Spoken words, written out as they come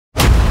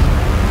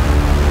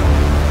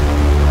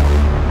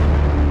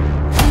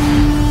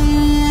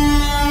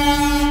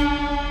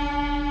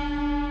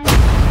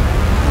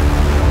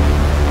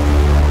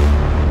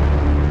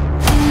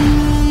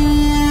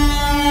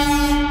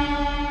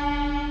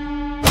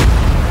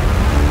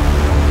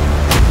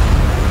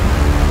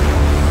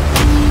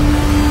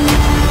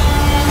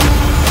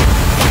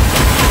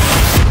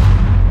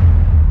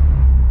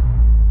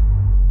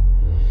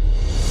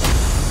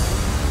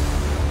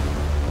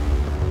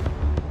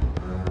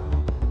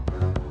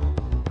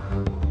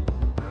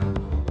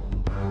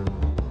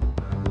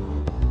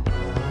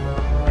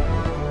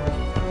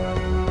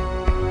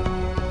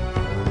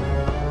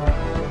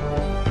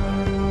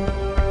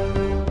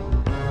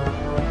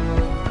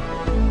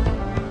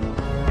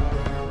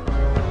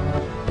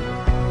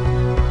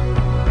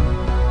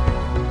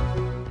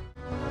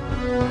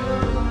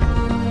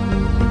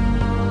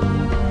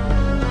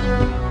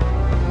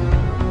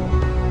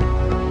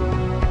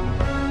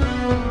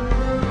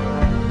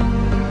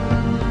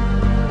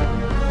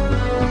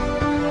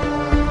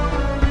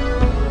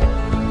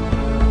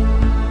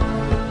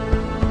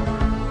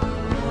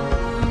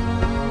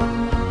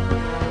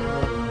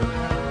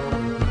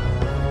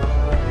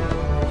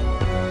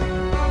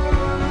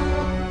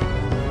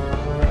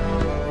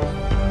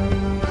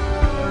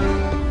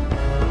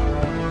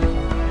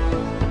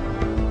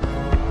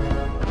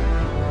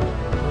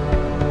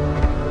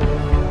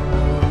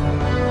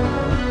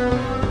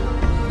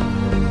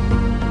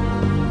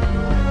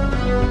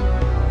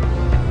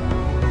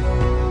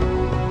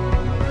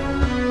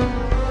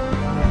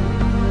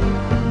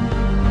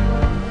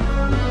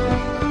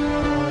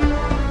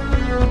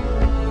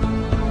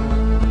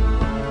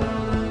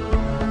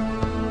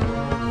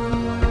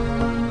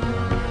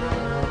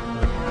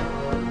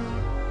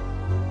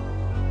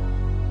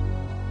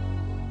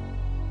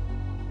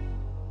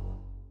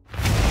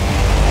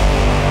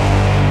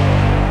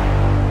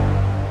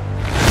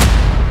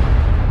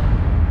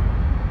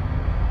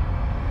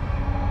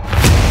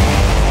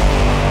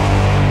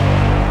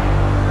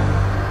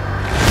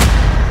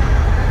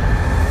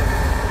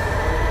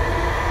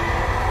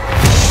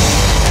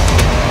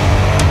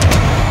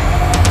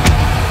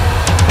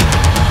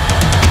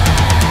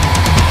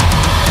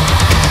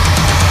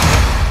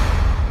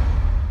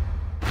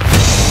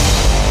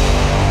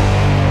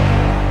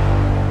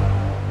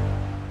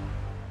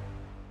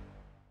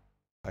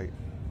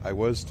I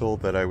was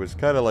told that I was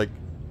kind of like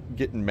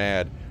getting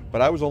mad,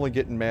 but I was only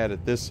getting mad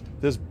at this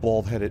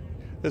bald-headed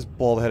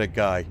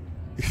guy.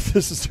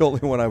 This is the only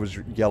one I was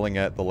yelling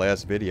at the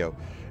last video,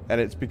 and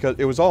it's because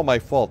it was all my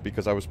fault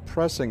because I was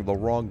pressing the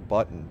wrong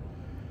button.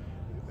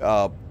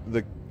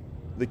 The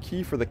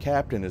key for the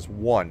captain is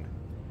 1,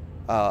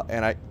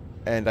 and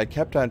I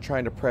kept on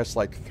trying to press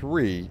like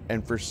 3,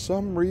 and for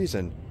some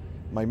reason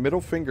my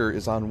middle finger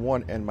is on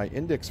 1 and my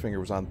index finger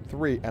was on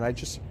 3, and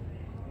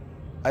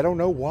I don't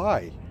know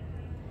why.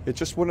 It's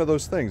just one of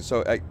those things.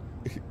 So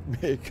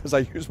because I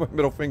use my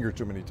middle finger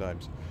too many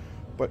times.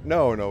 But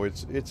no,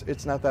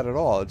 it's not that at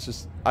all. It's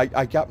just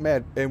I got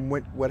mad, and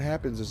what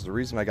happens is, the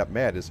reason I got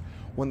mad is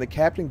when the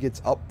captain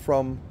gets up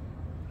from.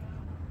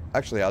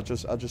 Actually, I'll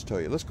just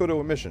tell you. Let's go to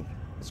a mission.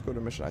 Let's go to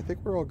a mission. I think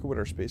we're all good with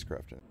our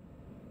spacecraft in it.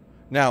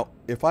 Now,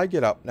 if I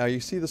get up, now you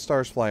see the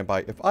stars flying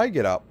by. If I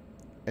get up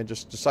and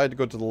just decide to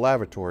go to the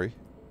lavatory,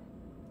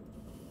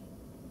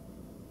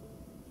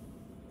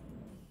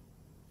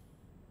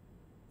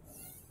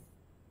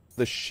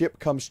 the ship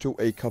comes to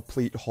a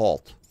complete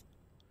halt.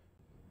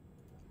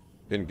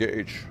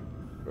 Engage.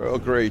 Earl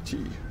Grey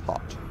tea.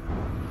 Hot.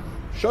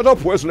 Shut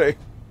up, Wesley!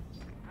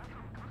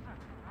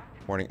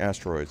 Warning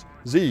asteroids.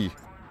 Z.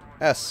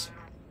 S.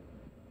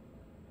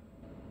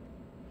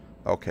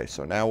 Okay,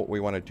 so now what we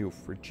want to do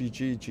for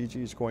GG.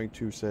 GG is going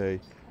to say,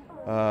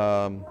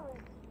 we're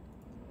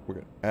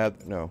going to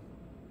add, no,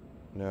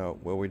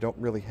 well, we don't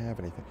really have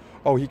anything.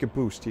 Oh, he could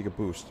boost,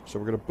 So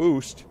we're going to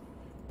boost,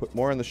 put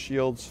more on the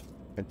shields,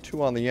 and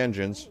 2 on the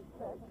engines.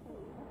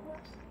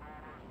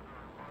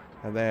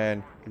 And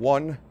then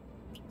 1, we're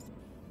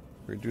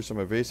going to do some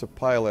evasive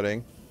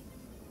piloting.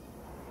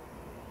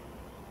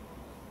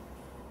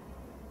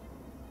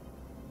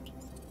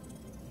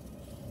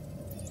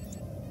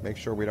 Make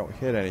sure we don't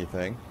hit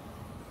anything.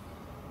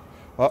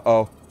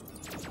 Uh-oh.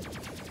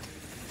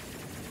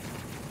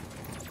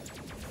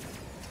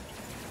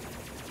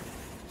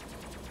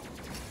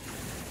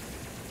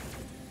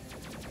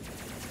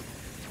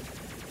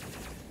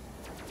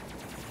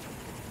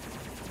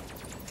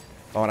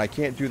 Oh, and I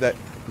can't do that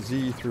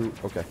Z through...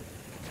 Okay.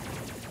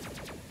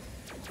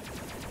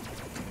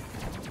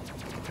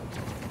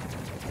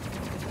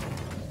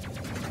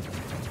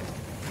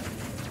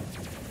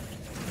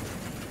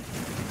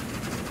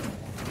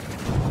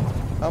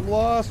 I'm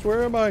lost.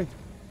 Where am I?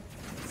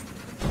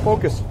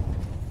 Focus.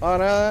 On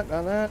that,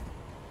 on that.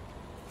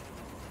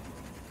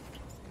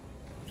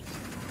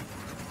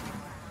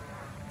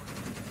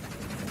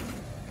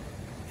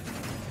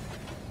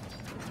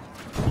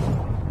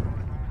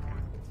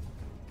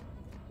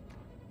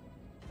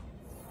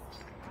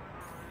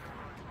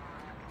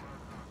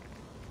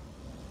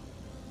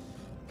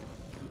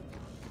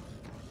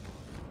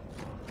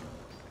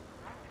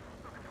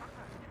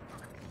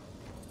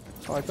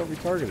 Oh, I thought we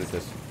targeted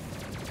this.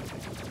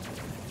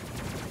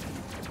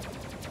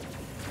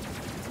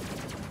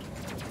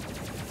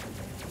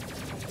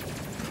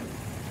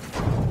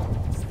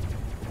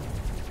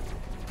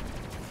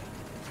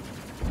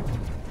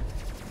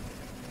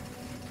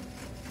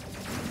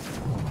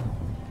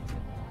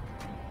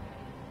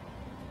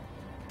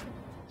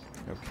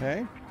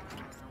 Okay.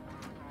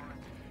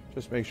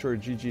 Just make sure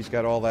GG's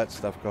got all that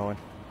stuff going.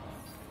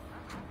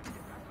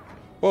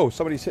 Whoa,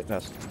 somebody's hitting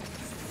us.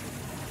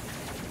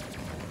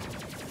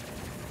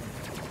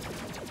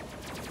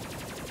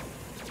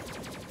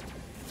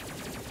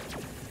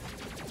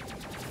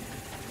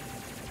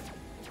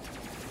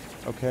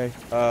 Okay.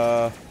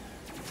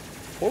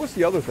 What was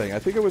the other thing? I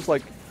think it was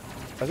like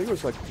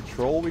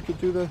control we could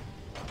do the...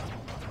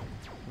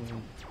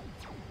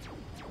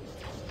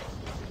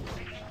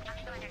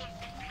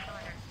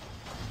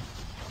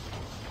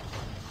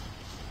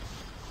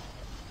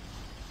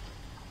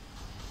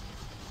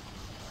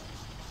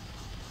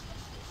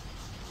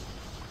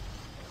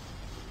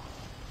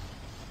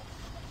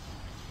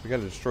 We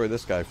gotta destroy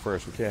this guy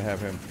first. We can't have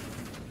him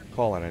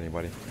call on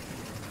anybody.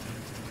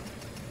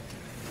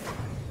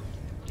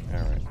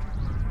 Alright.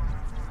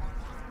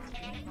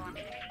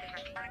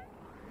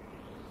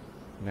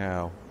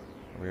 Now,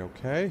 are we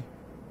okay?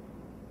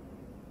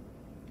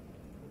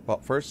 Well,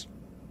 first,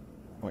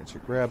 once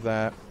you grab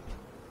that,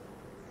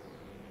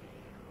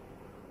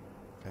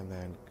 and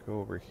then go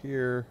over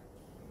here,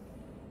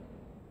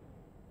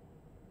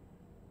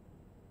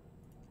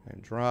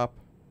 and drop,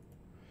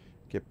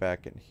 get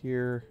back in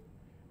here,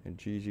 and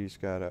Gigi's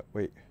gotta,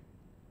 wait.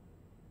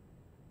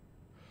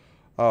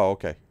 Oh,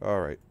 okay,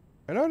 alright.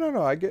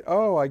 No, I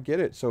get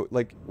it. So,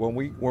 like, when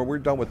we're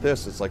done with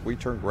this, it's like we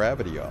turn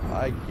gravity off.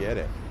 I get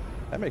it.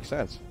 That makes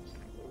sense.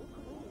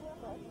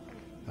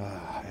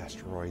 Ah,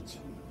 asteroids.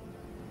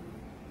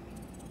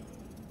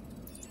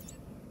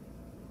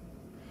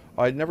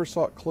 I never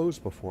saw it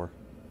closed before.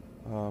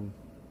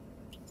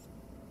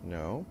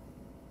 No.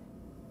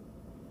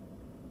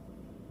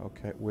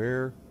 Okay,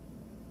 where...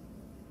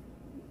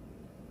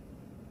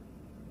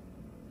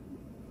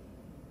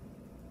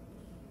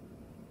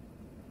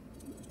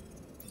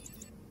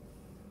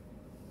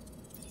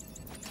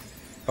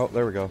 Oh,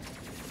 there we go.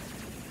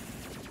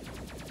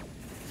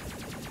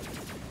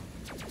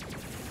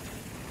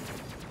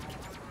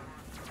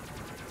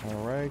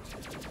 Alright.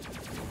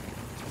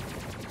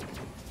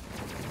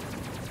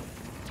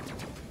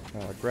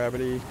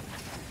 Gravity.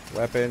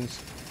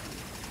 Weapons.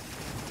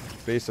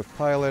 Base of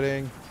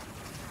piloting.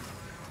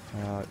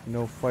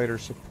 No fighter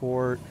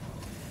support.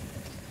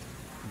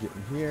 Get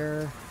in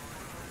here.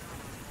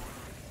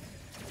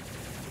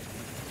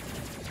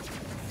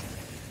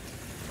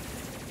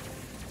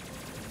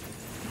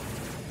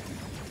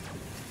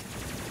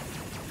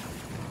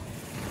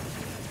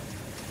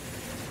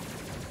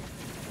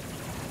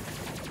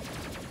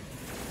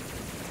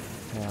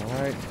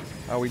 Alright.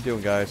 How we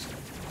doing, guys?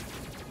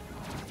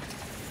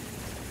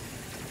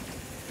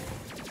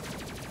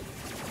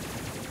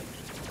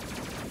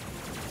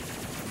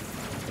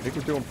 I think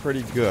we're doing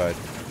pretty good.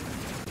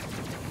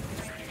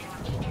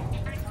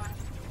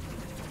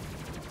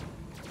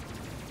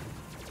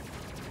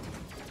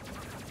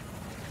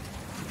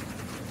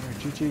 Alright,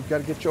 GG,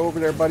 gotta get you over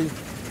there, buddy.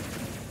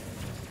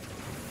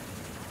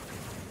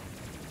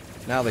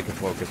 Now they can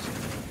focus.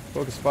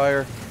 Focus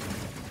fire.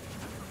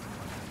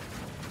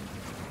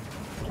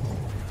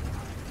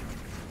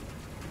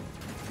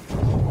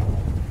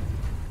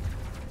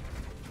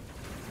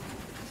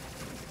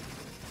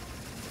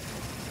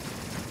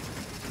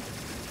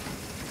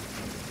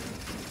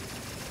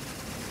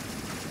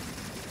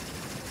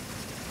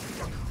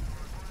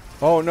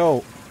 Oh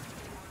no!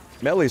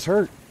 Melly's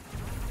hurt.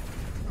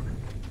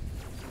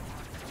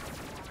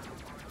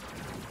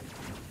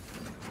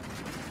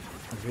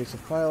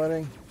 Evasive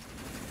piloting.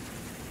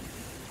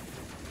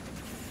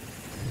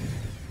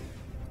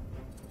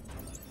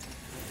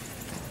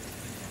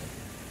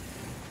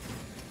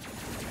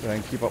 So I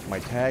can keep up my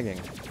tagging.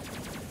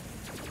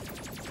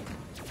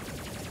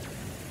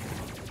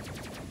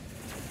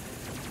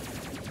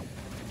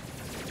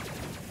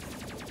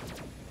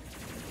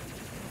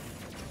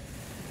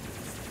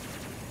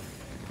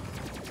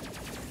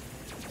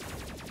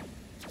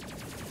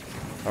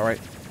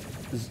 Alright.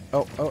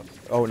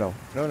 Oh no.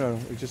 No.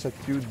 We just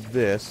have to do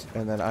this,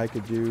 and then I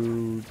could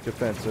do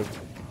defensive.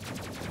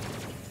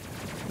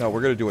 No,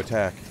 we're gonna do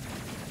attack.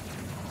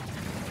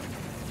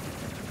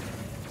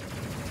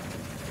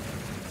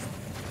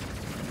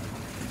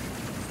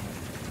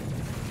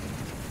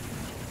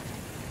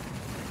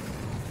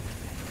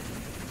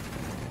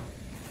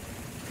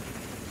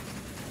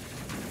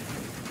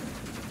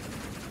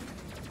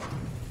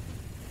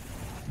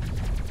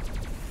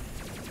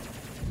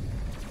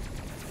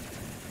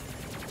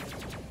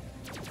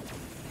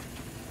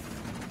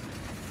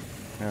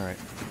 Alright.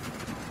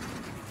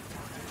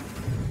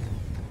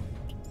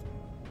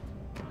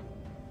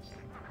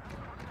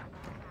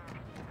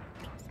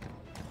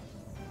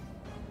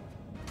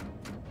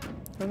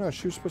 Oh no,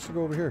 she was supposed to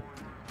go over here.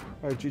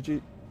 Alright,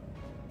 GG.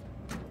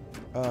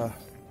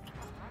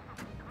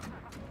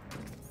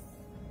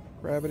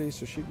 Gravity,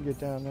 so she can get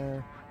down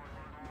there.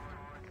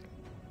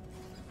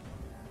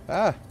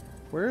 Ah!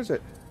 Where is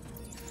it?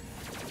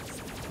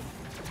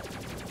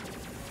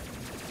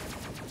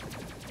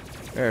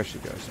 There she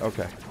goes.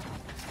 Okay.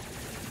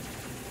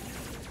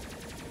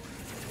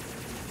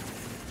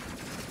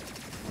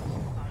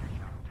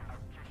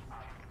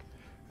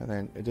 And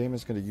then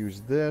Damon's going to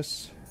use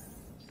this.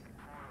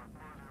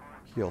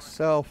 Heal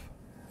self.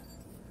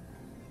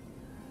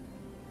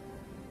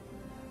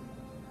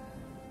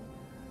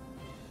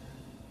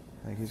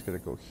 I think he's going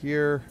to go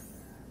here.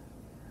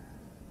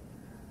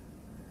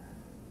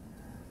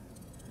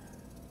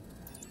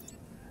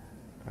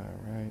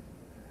 Alright.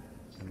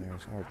 And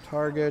there's our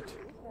target.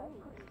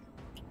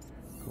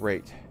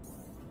 Great.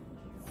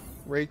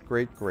 Great.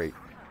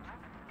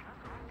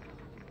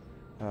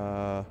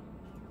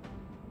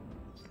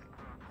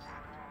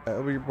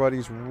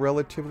 Everybody's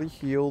relatively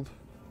healed.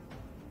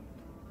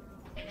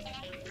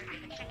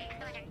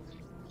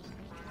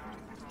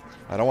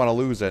 I don't want to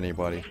lose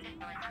anybody.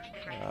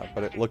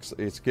 But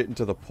it's getting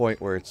to the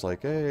point where it's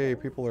like, hey,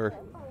 people are...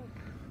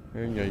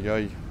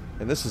 And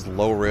this is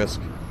low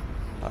risk.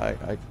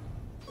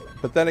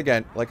 But then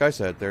again, like I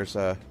said, there's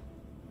a...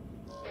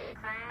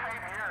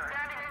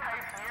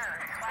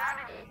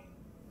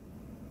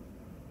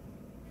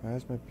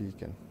 Phasmid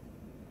beacon.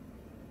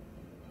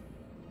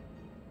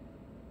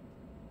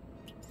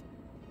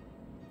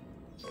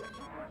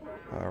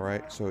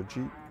 Alright, so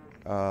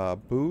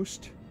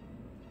boost,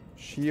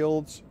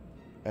 shields,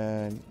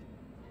 and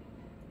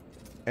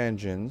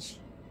engines.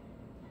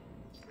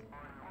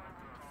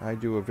 I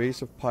do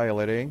evasive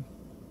piloting.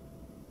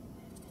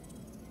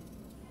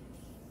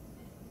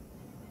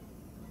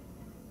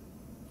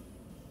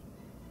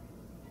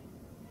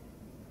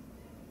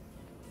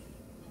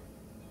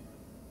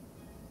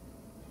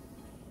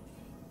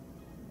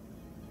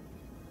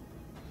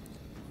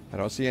 I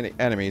don't see any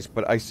enemies,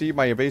 but I see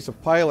my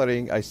evasive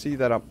piloting. I see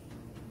that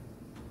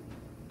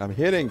I'm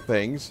hitting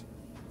things.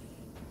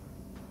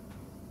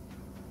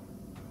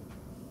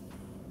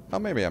 Oh,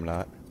 maybe I'm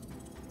not.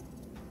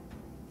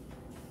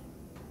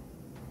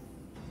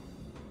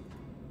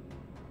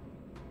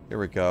 Here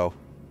we go.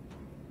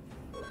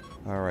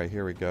 Alright,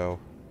 here we go.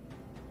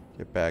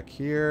 Get back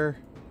here.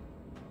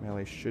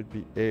 Melee should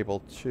be able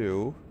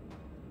to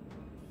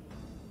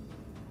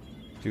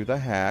do the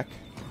hack.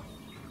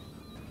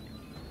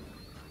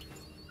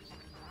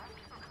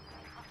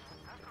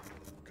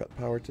 cut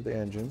power to the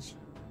engines.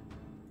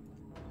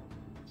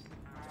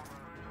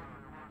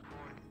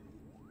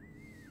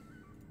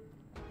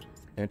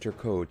 Enter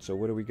code. So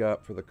what do we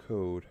got for the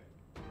code?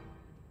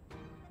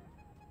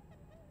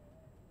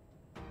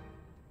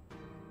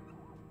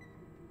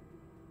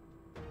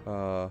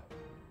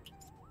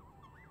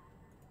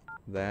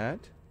 That.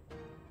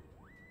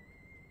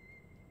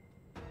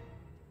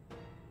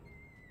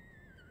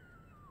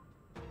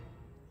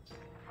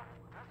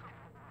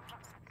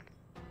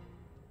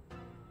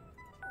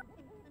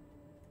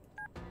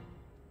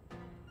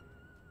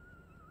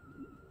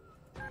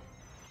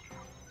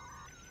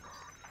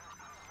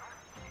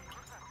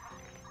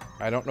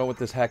 I don't know what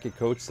this hacky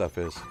code stuff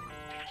is.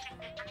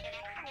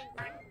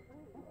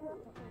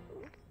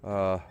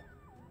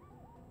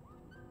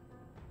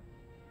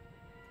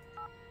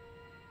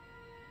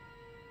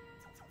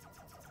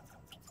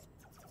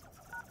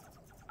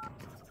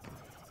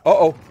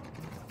 Uh-oh.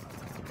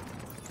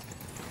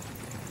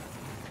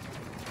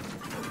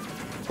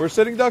 We're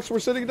sitting ducks, we're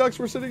sitting ducks,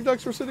 we're sitting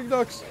ducks, we're sitting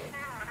ducks.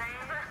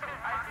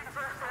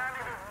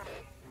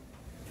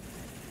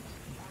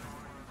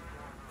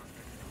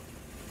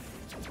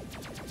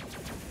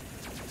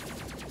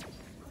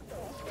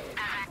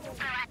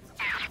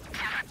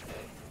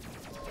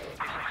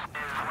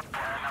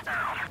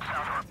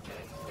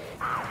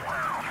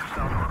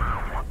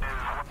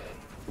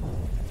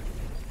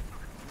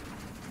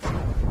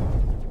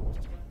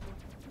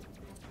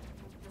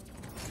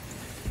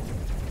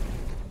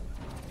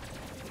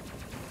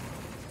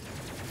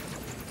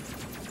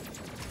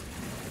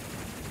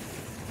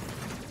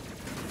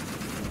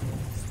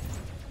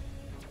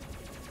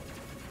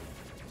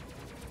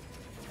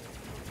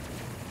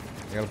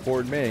 You're gonna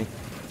board me.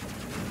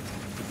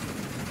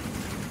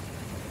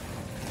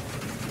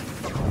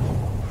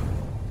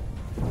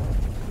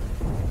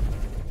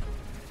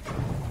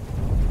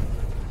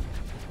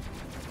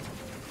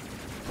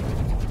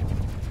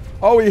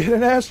 Oh, he hit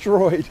an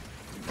asteroid!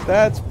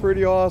 That's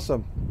pretty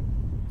awesome.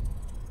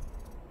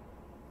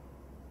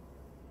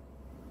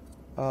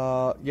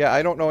 Yeah,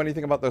 I don't know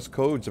anything about those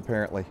codes,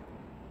 apparently.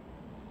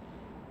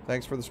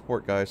 Thanks for the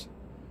support, guys.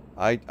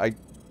 Yeah,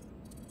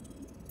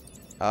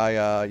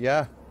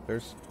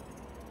 there's...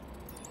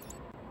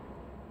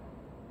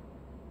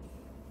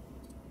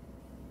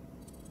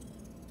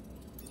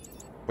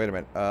 Wait a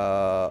minute,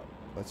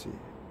 let's see.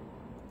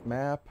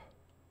 Map.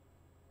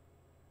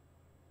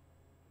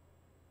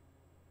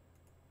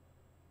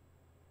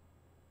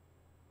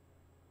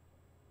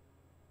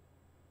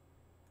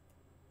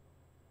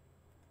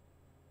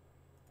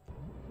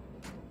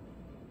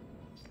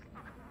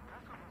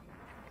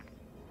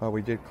 Oh,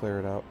 we did clear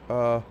it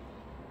out.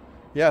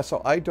 Yeah,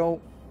 so I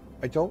don't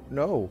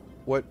know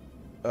what,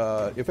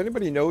 if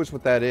anybody knows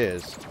what that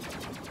is.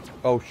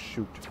 Oh,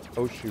 shoot.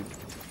 Oh, shoot.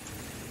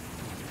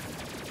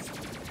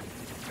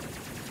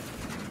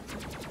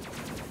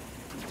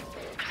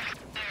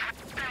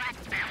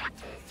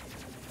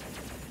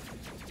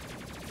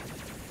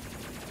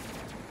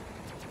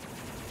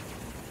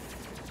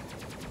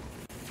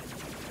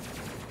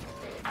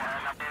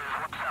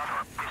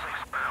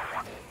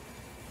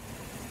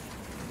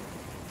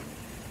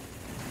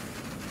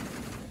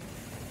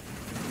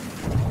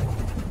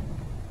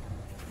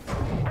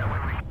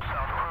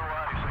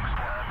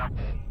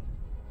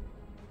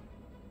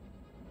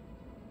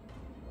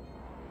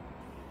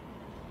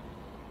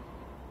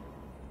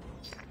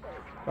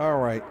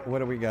 Alright, what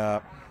do we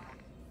got?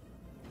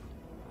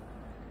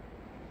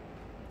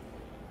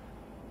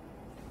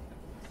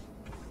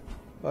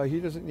 He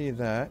doesn't need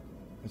that,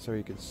 so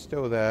you can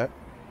stow that.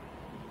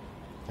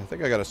 I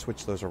think I gotta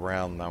switch those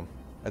around, though.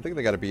 I think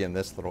they gotta be in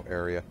this little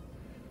area.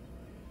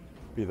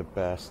 Be the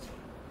best.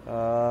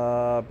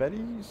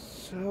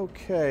 Betty's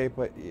okay,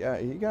 but yeah,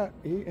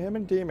 him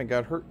and Damon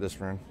got hurt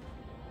this run.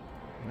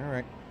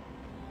 Alright.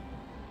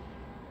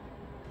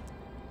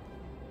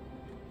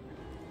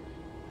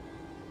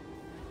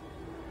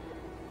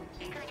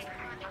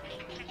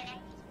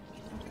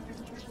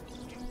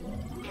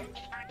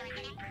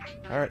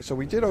 Alright, so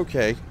we did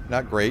okay.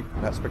 Not great,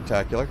 not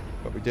spectacular,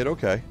 but we did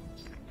okay.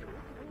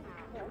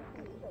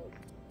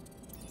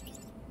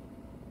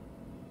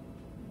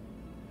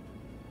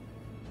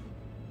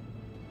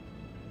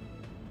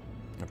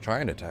 I'm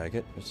trying to tag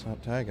it. It's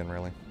not tagging,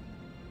 really.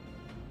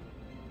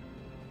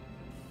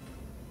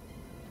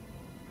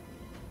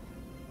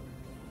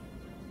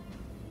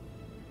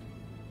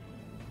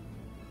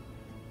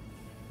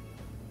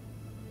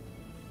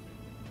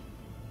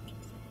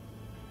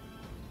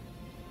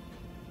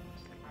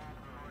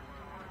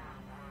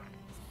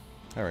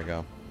 There we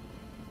go.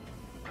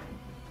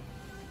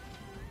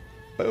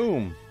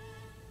 Boom!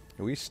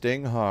 We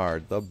sting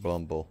hard, the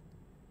Bumble.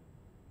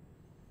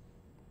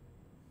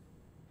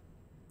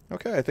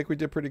 Okay, I think we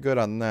did pretty good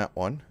on that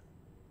one.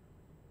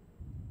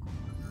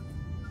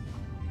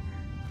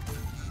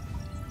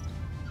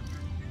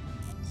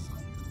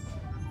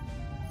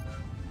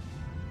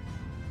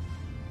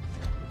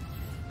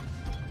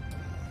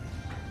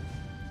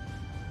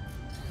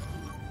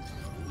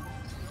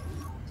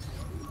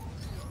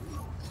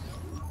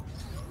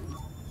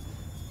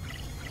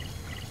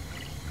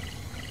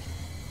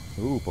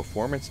 Ooh,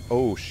 performance.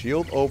 Oh,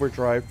 shield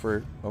overdrive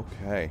for...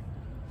 Okay.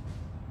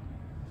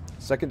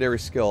 Secondary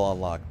skill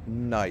unlocked.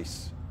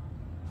 Nice.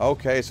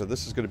 Okay, so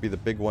this is going to be the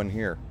big one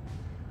here.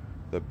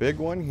 The big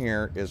one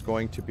here is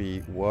going to be...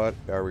 What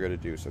are we going to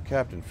do? So,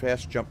 Captain,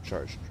 fast jump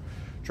charge.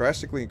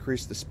 Drastically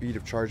increase the speed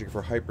of charging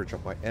for hyper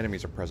jump while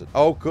enemies are present.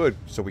 Oh, good.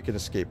 So we can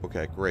escape.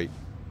 Okay, great.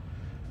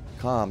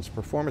 Comms.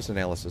 Performance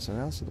analysis.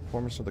 Analysis of the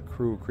performance of the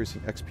crew,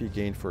 increasing XP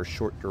gain for a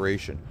short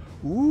duration.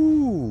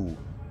 Ooh.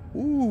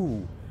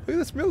 Ooh. Look at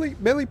this.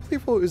 Melee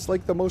Playful is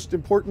like the most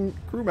important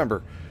crew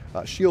member.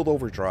 Shield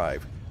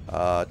overdrive.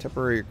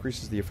 Temporary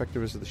increases the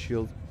effectiveness of the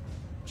ship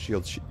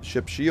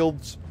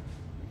shields.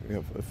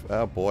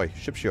 Oh boy,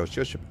 ship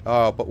shields.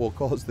 But will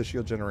cause the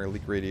shield generator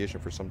leak radiation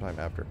for some time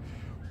after.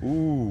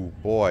 Ooh,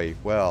 boy.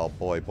 Well,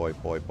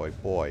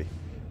 boy.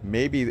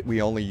 Maybe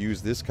we only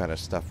use this kind of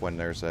stuff when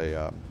there's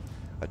a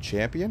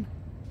champion.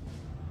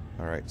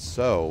 All right,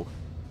 so.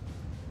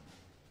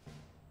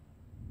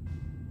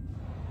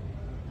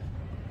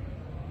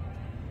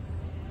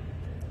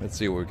 Let's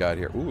see what we got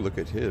here. Ooh, look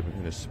at him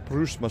and his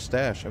spruce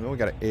mustache. And then we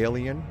got an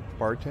alien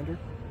bartender.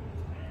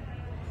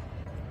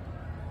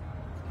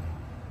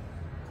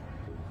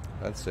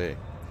 Let's see.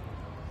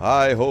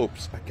 High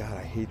hopes. God,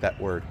 I hate that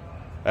word.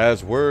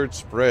 As word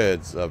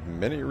spreads of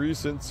many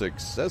recent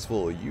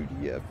successful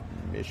U.D.F.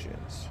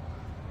 missions.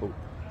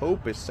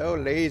 Hope is so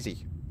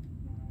lazy.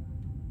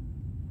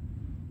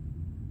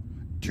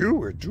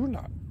 Do or do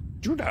not.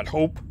 Do not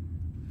hope.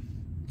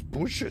 It's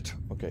bullshit.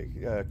 Okay,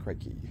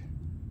 Cranky.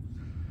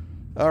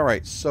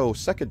 Alright, so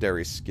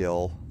secondary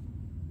skill.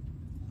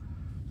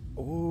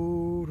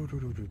 Oh,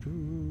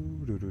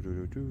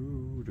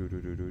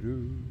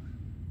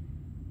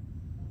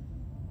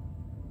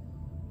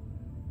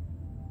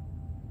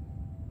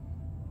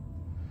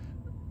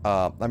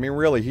 I mean,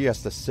 really, he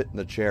has to sit in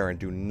the chair and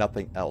do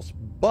nothing else.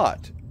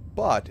 But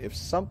if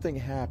something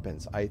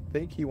happens, I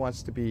think he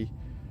wants to be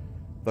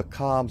the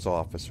comms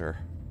officer.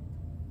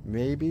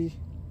 Maybe?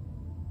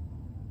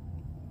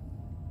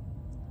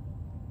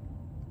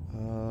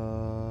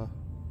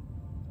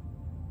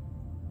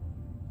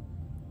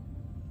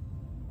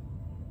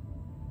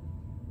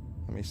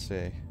 Let me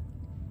see.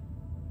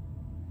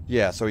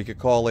 Yeah, so he could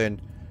call in...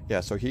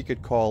 Yeah, so he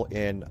could call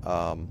in...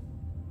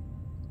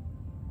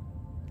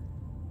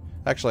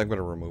 Actually, I'm going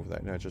to remove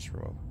that. No, just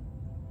remove.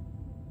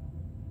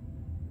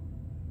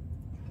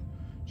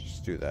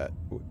 Just do that.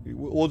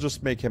 We'll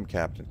just make him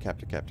captain.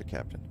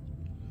 Captain.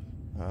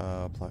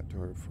 Plot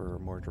for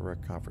more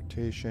direct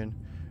confrontation.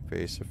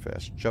 Face a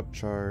fast jump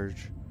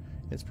charge.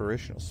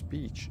 Inspirational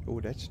speech. Oh,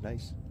 that's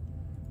nice.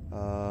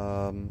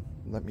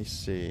 Let me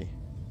see.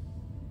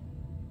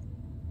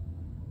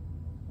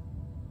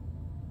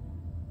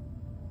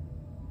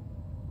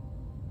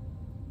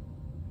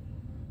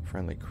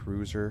 Friendly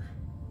cruiser.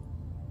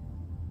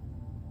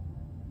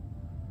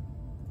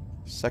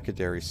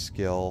 Secondary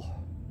skill.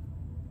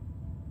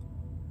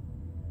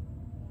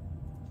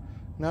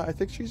 No, I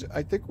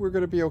think we're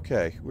gonna be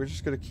okay. We're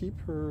just gonna keep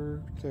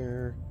her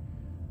there.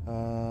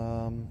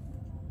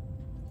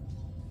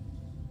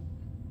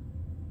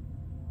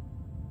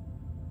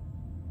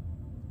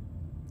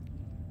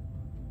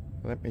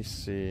 Let me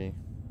see.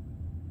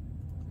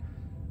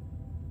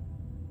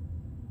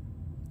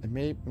 It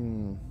may.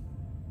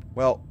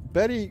 Well,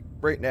 Betty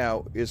right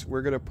now is.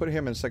 We're gonna put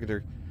him in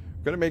secondary.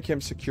 We're gonna make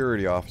him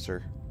security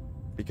officer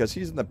because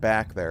he's in the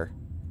back there.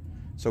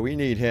 So we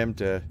need him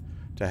to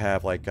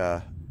have like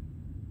a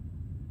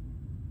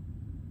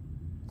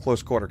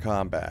close quarter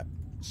combat.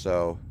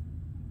 So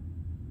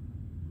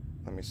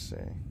let me see.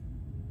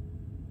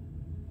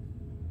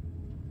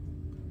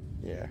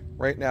 Yeah,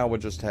 right now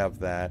we'll just have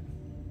that.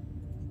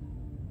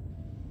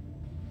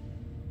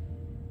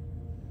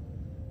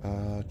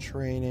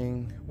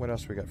 Training. What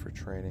else we got for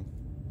training?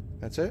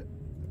 That's it?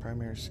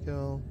 Primary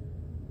skill.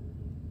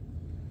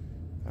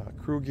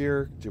 Crew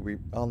gear. Did we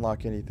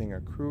unlock anything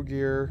on crew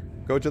gear?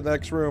 Go to the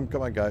next room.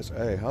 Come on, guys.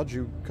 Hey, how'd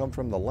you come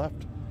from the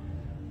left?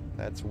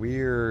 That's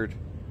weird.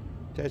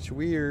 That's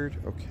weird.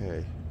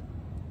 Okay.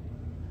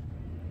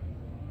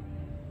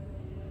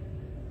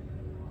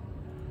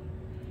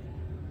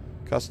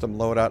 Custom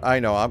loadout. I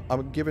know.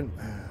 I'm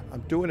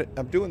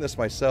doing this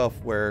myself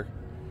where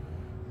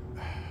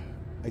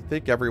I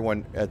think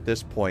everyone at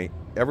this point,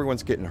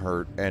 everyone's getting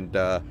hurt, and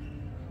I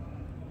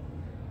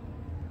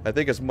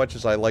think as much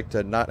as I like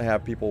to not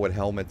have people with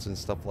helmets and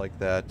stuff like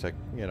that, to,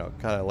 you know,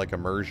 kind of like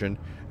immersion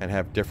and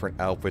have different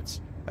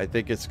outfits, I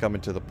think it's coming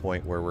to the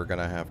point where we're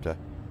gonna have to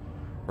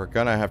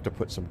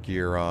put some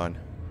gear on.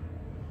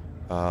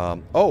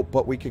 Oh,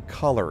 but we could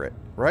color it,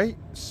 right?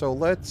 So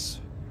let's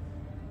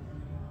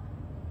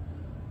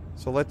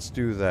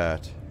do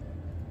that.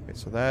 Okay,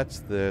 so that's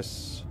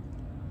this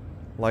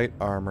light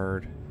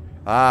armored.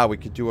 Ah, we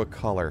could do a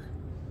color.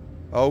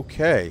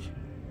 Okay.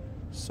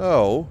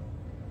 So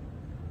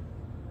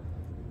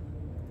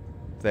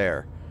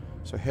there.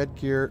 So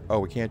headgear. Oh,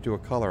 we can't do a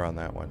color on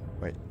that one.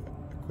 Wait.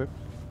 Equip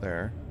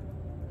there.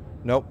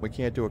 Nope, we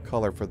can't do a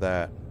color for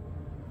that.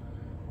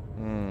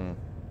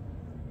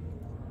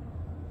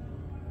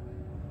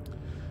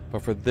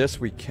 But for this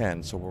we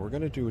can. So what we're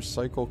going to do is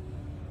cycle...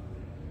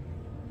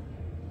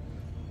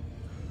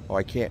 Oh,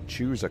 I can't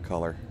choose a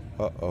color.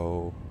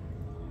 Uh-oh.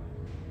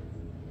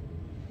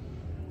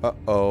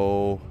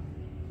 Uh-oh.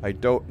 I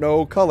don't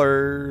know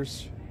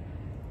colors.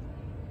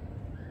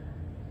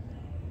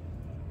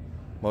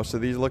 Most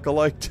of these look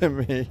alike to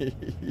me.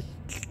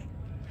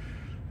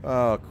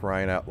 Oh,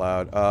 crying out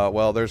loud.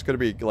 Well, there's going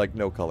to be, like,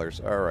 no colors.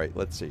 Alright,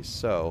 let's see.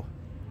 So.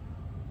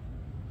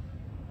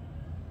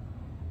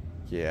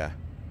 Yeah.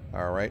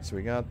 Alright, so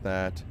we got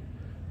that.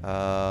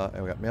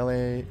 And we got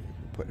melee.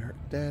 Put her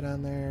dad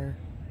on there.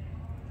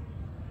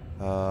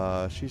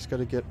 She's got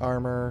to get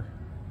armor.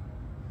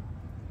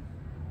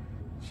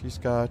 She's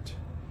got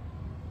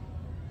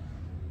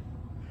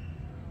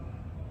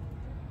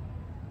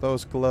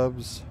those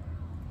gloves.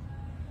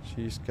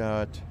 She's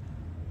got...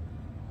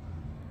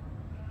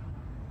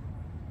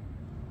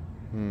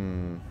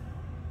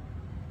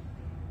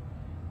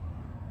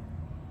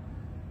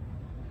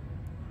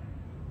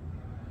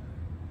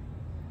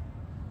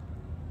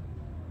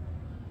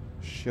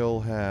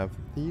 She'll have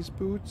these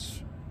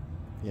boots.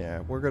 Yeah,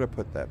 we're going to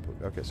put that boot.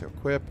 Okay, so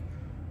equip.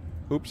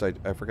 Oops,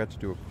 I forgot to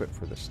do equip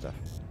for this stuff.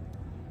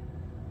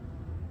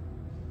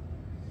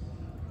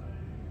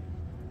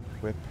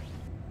 Equip.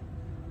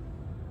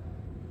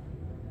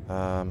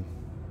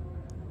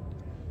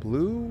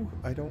 Blue?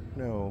 I don't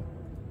know.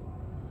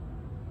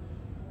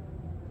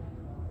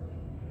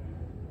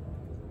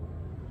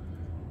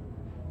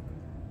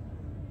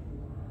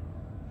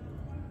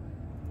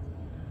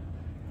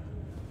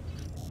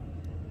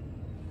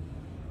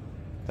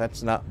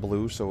 That's not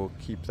blue, so we'll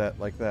keep that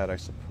like that, I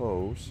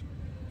suppose.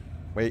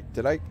 Wait,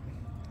 did I...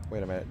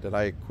 Wait a minute. Did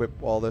I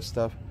equip all this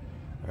stuff?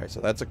 Alright, so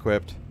that's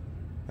equipped.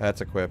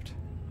 That's equipped.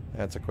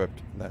 That's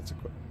equipped. That's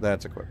equipped.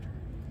 That's equipped.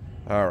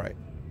 Alright.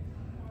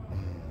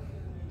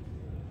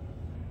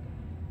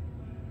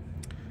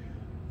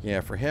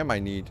 Yeah, for him I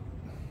need...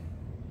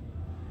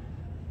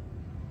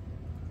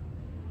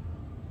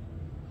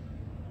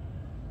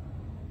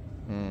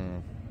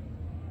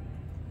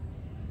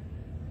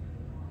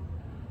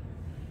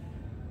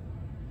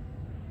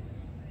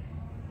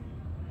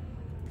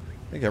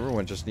 I think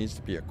everyone just needs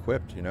to be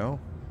equipped, you know?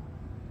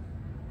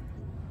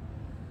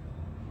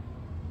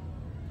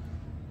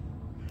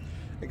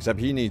 Except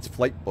he needs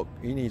flight book.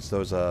 He needs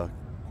those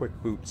quick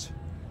boots.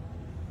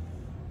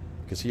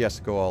 Because he has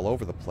to go all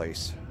over the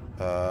place.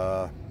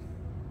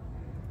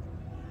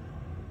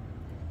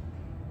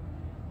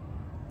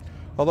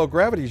 Although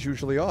gravity's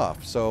usually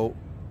off, so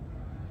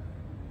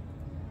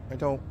I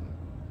don't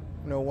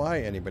know why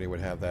anybody would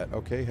have that.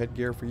 Okay,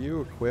 headgear for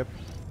you. Equip.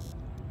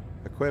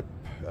 Equip.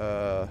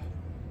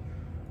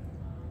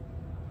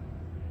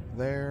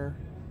 There.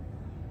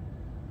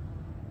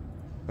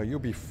 Oh, you'll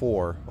be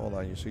 4. Hold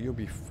on, so you'll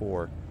be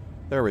 4.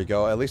 There we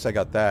go. At least I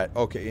got that.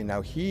 Okay, and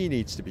now he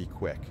needs to be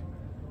quick.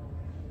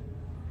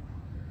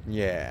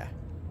 Yeah.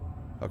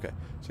 Okay,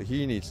 so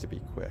he needs to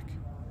be quick.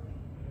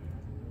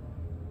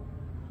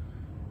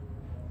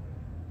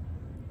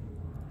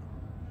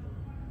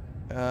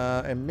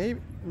 And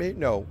maybe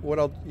no. What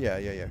else?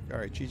 Yeah. All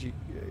right, Gigi,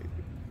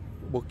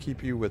 we'll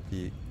keep you with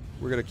the.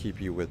 We're gonna keep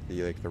you with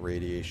the like the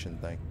radiation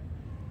thing.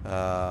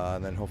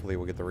 And then hopefully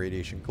we'll get the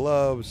radiation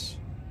gloves.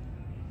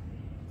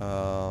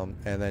 And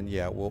then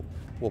yeah, we'll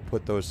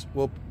put those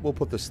we'll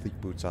put the sleep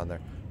boots on there.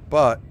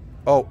 But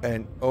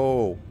and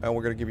we're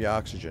gonna give you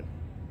oxygen.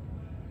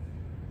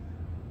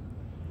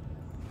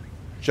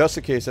 Just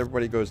in case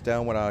everybody goes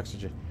down with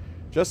oxygen.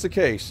 Just in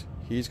case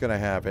he's gonna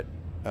have it.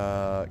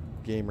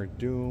 Gamer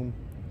Doom.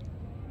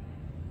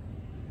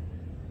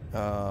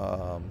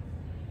 No,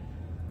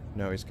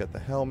 he's got the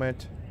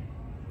helmet.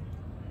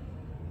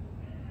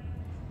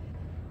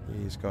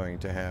 He's going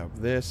to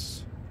have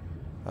this.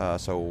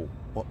 So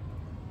 1,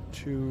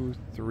 2,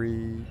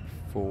 3,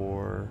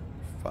 4,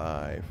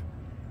 5.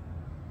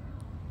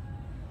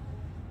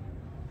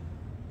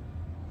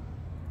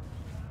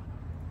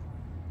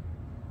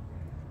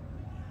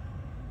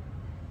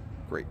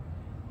 Great.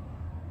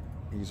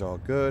 He's all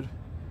good.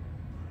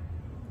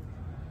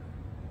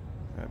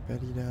 Got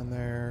Betty down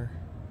there.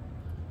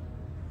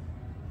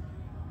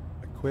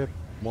 Equip.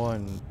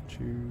 1, 2,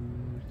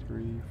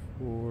 3,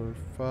 4,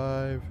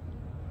 5.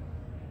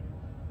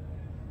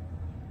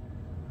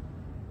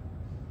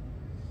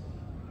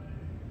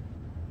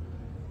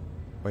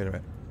 Wait a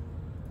minute.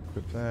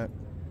 Equip that.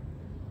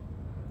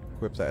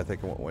 Equip that. I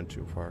think I went 1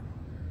 too far.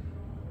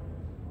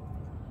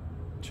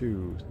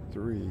 2,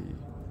 3,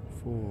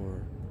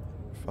 4,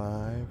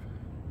 5.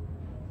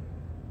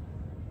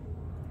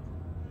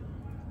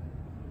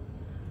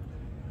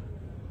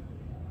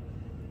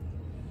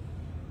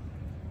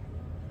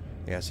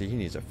 Yeah, see, he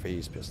needs a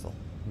phase pistol.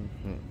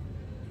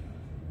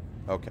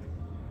 Okay.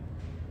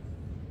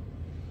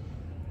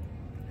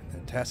 And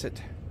then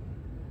Tacit.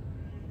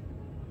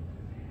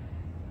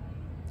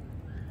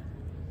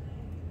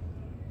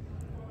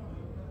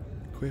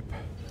 Equip.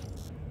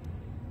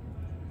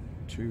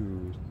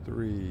 2,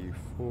 3,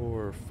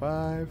 4,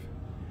 5.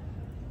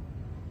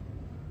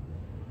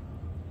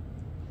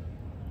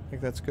 I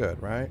think that's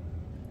good, right?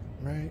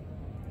 Right.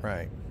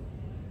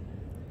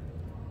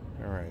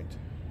 Alright.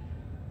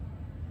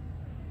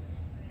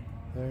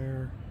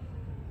 There.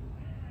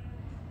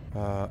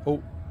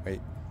 Oh,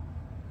 wait.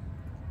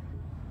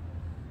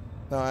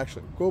 No,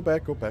 actually, go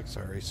back.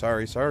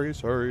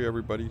 Sorry,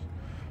 everybody.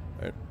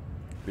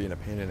 Being a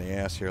pain in the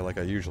ass here like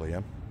I usually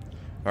am.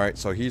 Alright,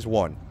 so he's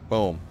 1.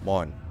 Boom,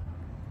 1.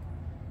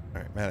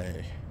 Alright,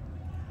 Meta.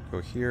 Go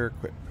here,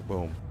 equip,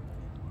 boom.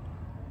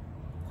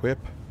 Equip.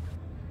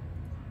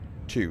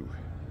 2.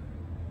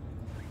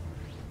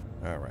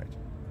 Alright.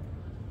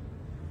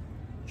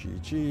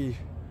 GG.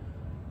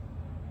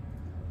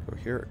 Go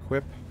here,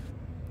 equip.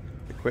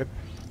 Equip.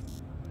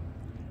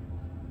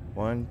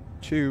 1,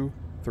 2,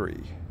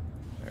 3.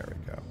 There we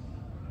go.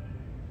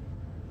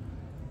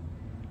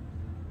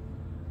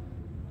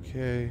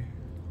 Okay.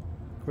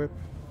 Equip.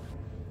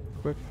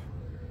 Equip.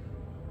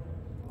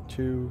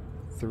 2,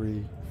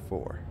 3,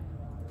 4.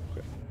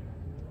 Equip.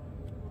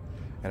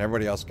 And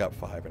everybody else got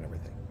 5 and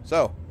everything.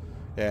 So,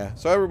 yeah.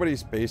 So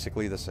everybody's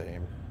basically the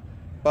same.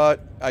 But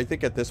I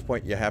think at this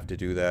point you have to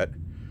do that.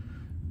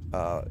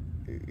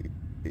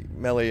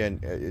 Melee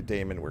and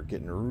Damon were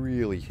getting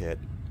really hit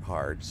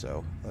hard.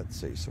 So, let's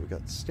see. So we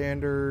got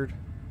standard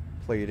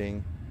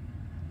plating.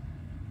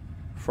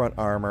 Front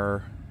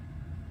armor.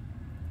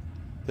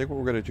 I think what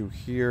we're going to do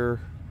here,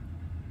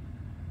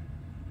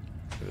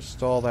 we're going to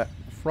stall that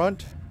in the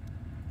front.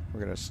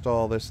 We're going to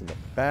stall this in the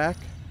back.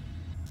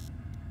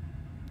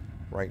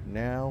 Right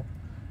now.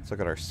 Let's look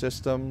at our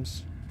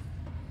systems.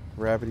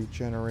 Gravity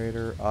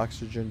generator,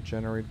 oxygen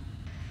generator.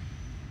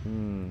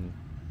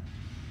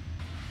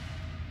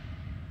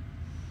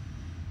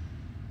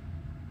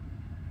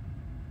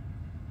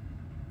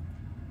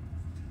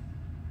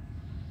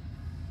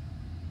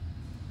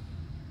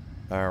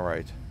 All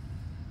right.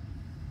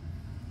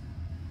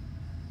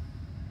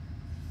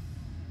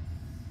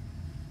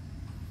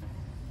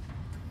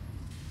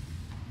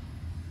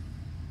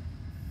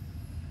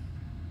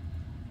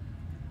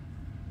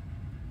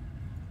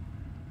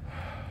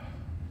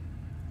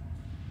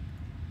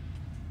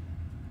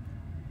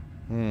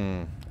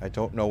 I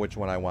don't know which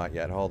one I want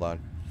yet. Hold on.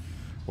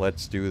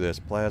 Let's do this.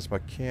 Plasma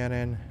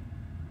cannon.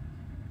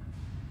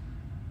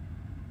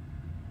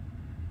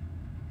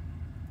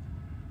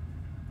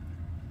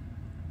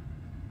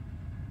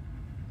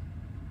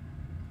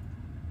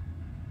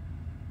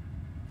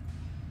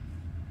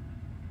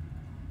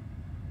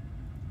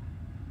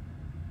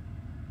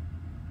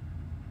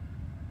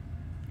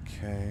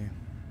 Okay.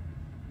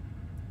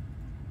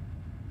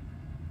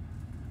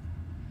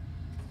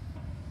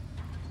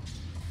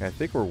 I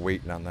think we're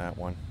waiting on that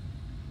one.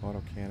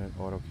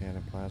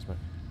 Autocannon, plasma.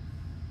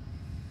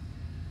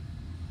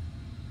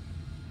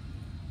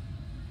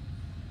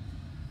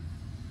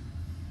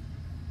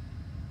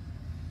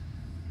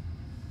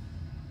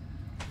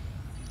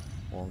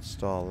 We'll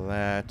install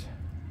that.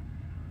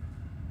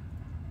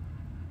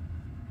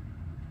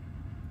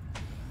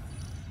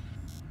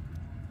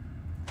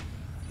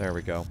 There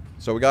we go.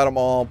 So we got them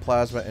all,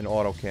 plasma and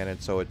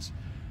autocannon, so it's...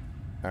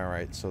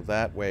 Alright, so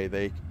that way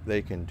they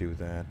can do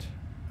that.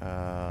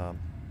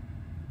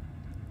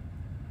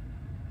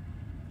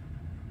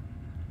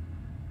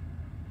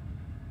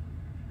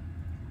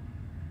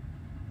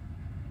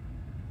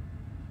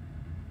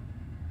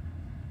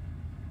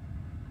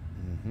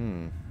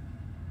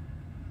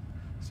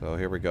 So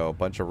here we go, a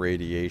bunch of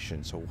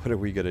radiation. So what are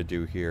we gonna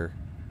do here?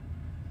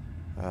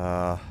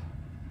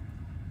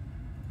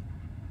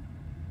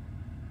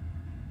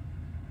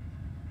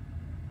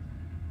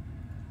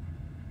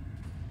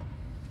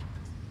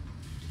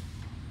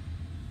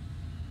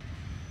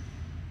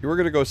 We're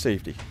gonna go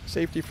safety.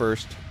 Safety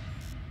first.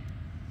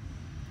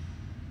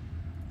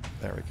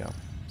 There we go.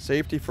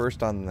 Safety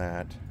first on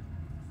that.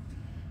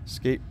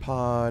 Escape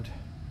pod.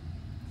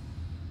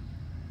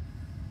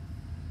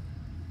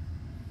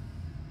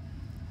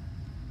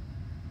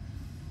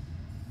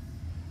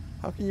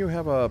 How can you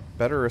have a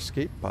better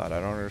escape pod? I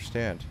don't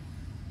understand.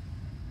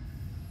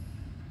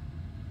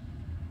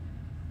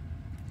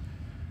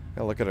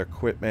 Gotta look at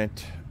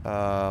equipment.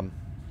 I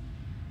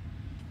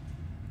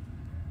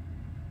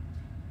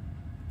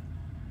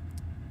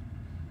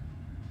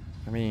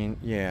mean,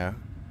 yeah.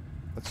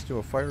 Let's do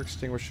a fire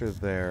extinguisher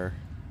there.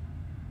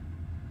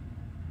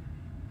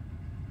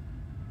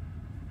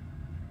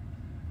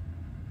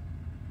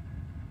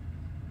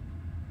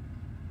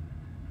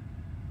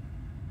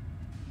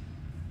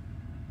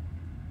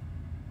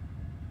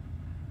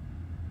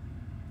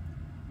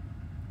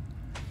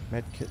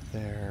 Med kit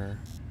there.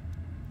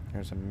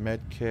 There's a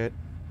med kit.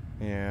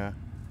 Yeah.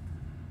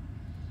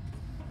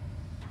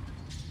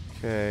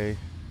 Okay.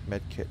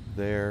 Med kit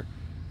there.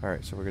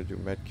 Alright, so we're going to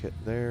do med kit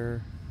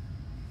there.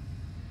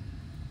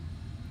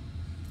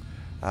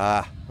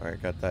 Ah,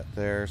 alright, got that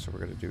there. So we're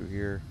going to do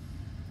here.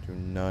 Do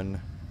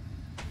none.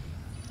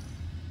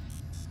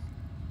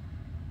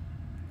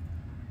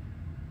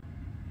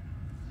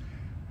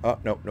 Oh,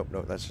 nope.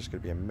 That's just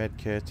going to be a med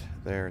kit.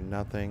 There,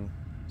 nothing.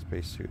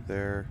 Spacesuit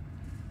there.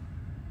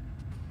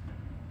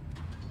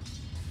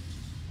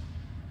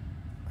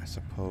 I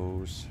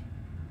suppose.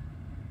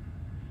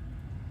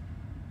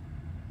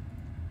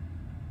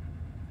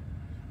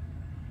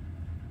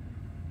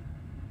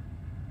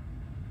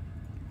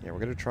 Okay,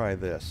 we're gonna try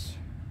this.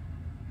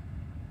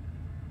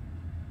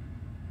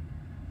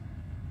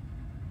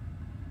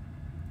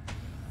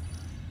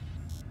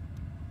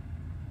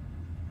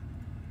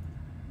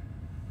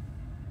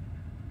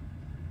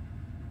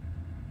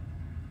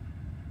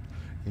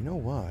 You know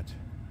what?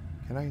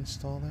 Can I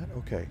install that?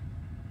 Okay.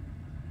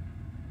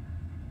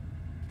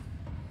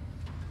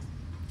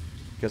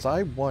 Because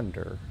I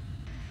wonder...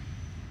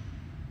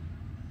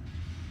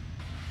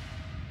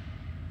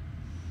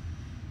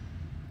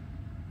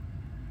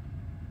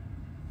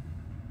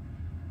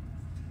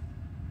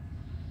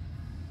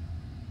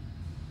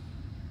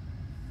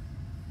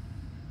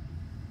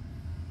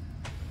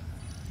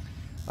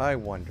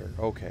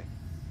 Okay.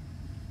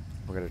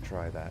 We're going to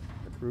try that.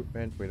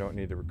 Recruitment. We don't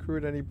need to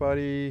recruit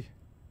anybody.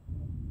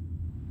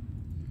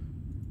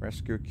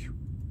 Rescue.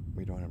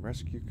 We don't have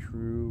rescue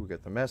crew. We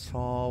got the mess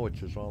hall,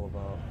 which is all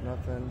about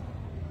nothing.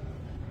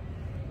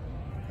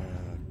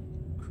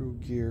 Crew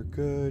gear,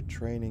 good.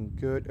 Training,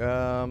 good.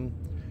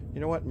 You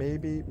know what?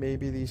 Maybe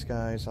these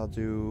guys, I'll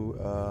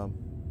do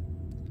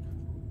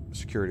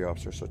security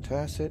officer. So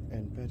Tacit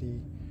and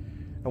Betty.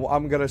 And well,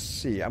 I'm going to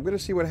see. I'm going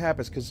to see what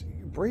happens, because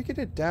breaking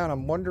it down,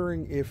 I'm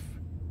wondering if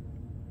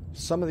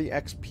some of the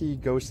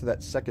XP goes to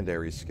that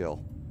secondary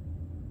skill.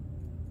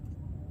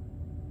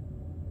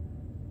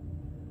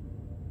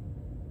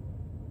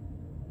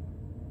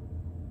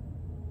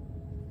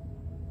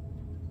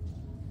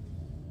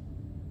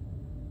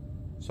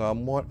 So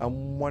I'm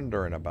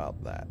wondering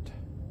about that.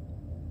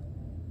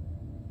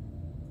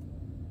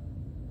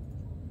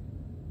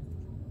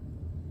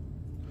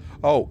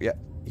 Oh, yeah.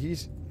 He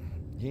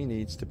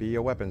needs to be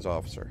a weapons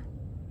officer.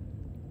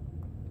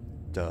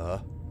 Duh.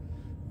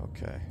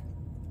 Okay.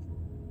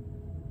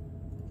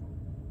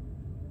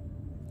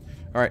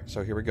 Alright,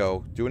 so here we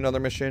go. Do another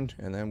mission,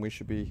 and then we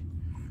should be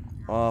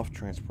off.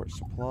 Transport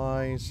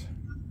supplies.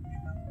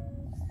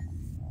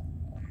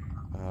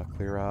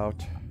 Clear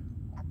out.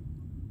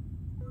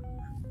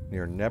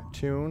 Near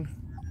Neptune.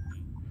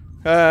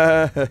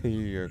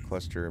 Your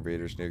cluster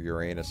invaders near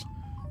Uranus.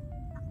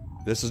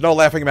 This is no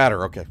laughing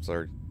matter. Okay,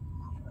 sorry.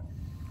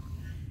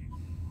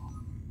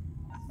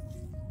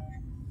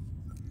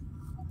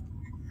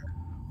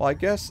 Well, I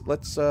guess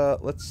let's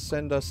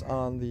send us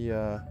on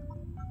the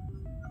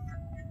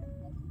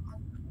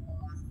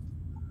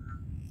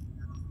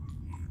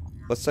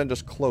let's send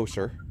us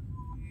closer.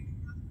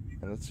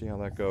 And let's see how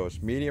that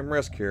goes. Medium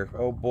risk here.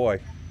 Oh boy.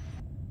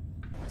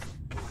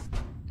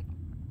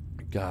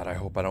 God, I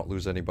hope I don't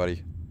lose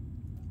anybody.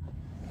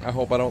 I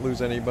hope I don't lose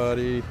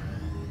anybody.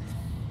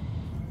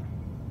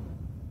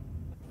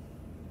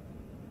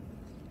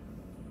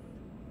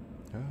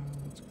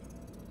 Let's go.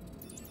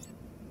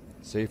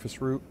 Safest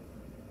route.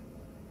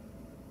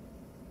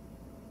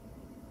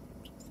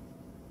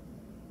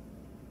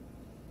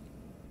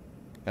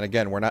 And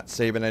again, we're not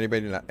saving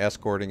anybody, not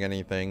escorting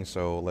anything,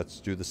 so let's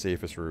do the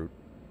safest route.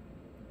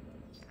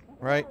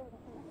 Right?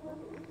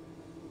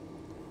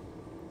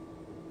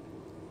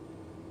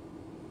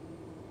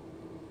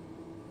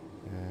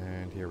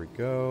 And here we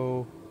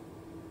go.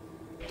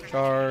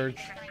 Charge.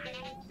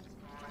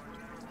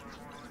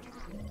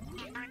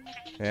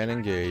 And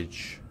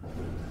engage.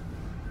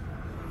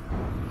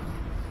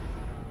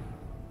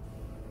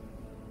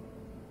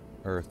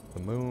 Earth,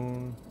 the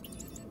moon.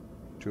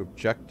 To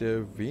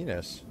objective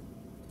Venus.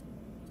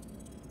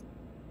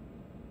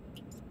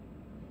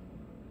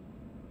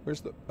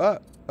 Where's the...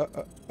 Whoa,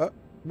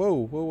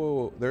 whoa, whoa,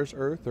 whoa. There's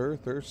Earth,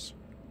 there's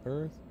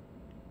Earth.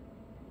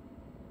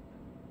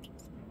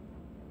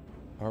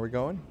 Are we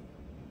going?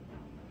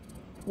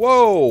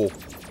 Whoa!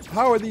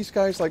 How are these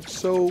guys, like,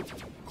 so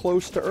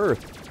close to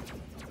Earth?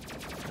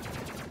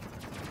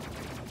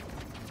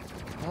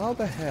 How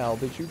the hell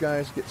did you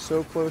guys get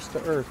so close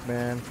to Earth,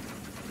 man?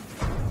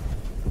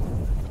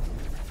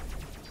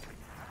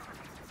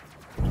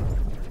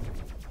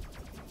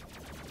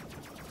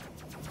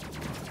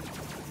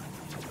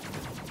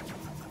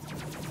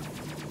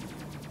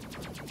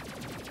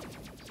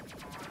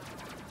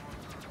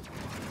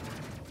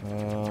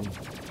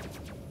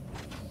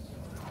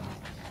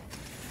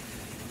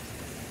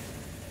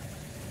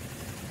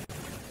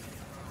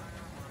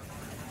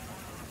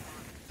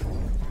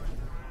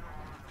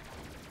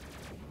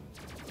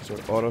 So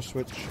auto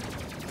switch.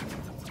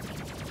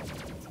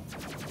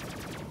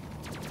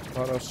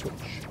 Auto switch.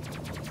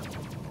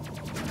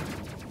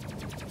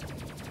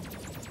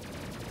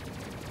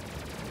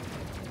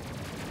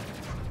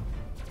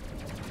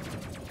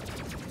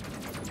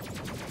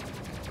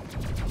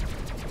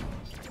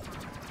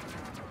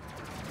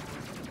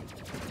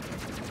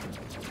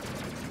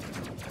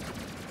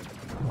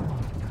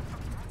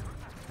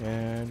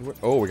 And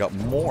oh, we got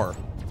more.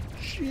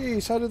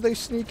 Jeez, how did they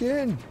sneak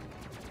in?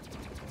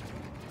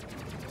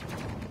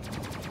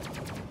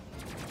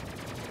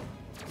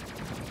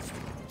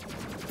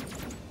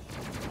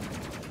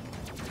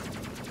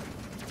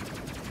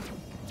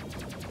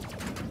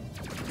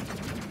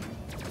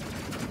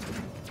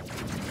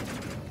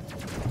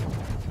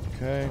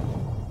 Okay.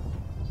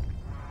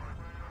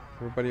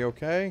 Everybody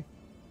okay?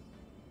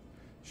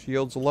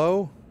 Shields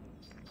low.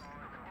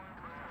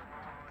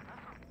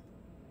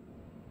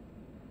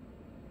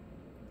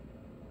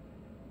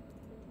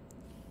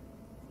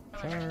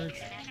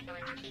 Charge.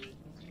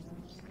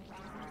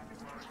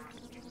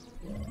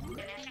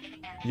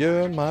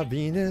 You're my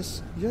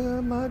Venus.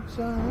 You're my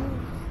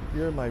giant.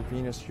 You're my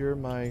Venus. You're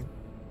my...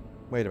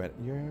 Wait a minute.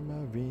 You're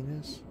my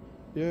Venus.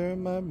 You're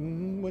my...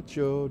 what's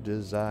your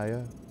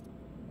desire?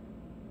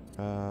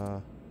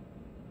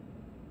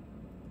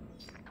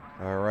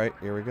 Alright,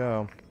 here we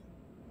go.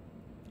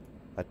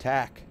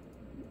 Attack.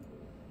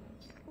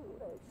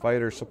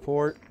 Fighter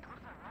support.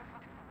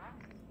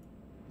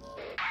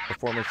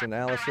 Performance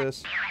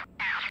analysis.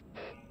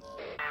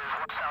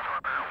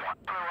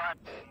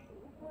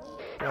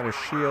 Got his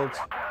shields.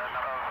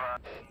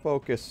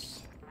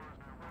 Focus.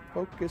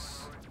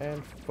 Focus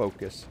and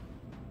focus.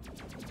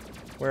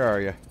 Where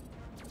are you?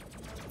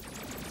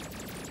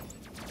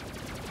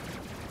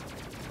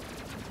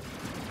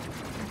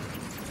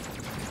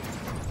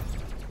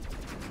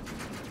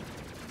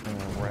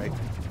 Alright.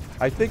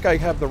 I think I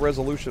have the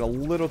resolution a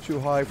little too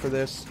high for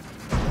this.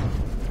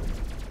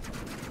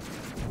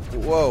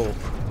 Whoa.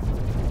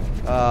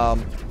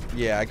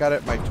 Yeah, I got it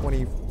at my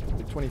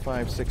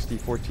 25, 60,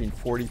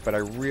 1440, but I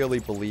really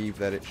believe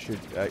that it should,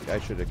 I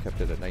should have kept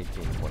it at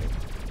 1920,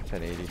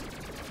 1080.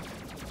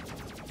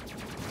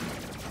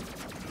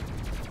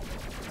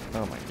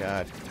 Oh my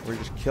god. We're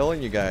just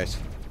killing you guys.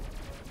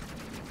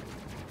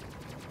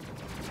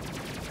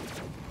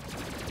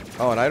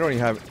 Oh, and I don't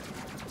even have...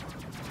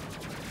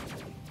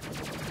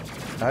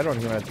 I don't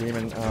even have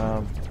demon,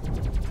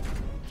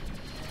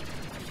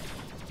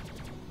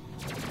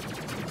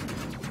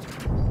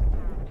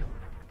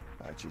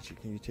 Gigi,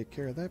 can you take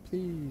care of that,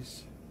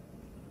 please?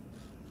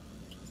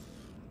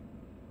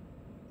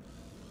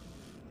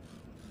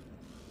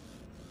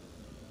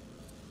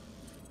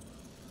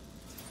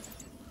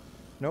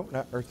 Nope,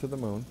 not Earth to the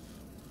Moon.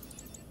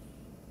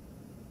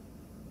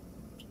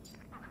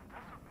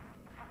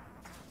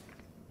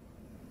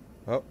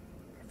 Oh,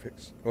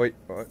 fix. Wait,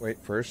 wait.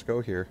 First,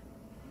 go here.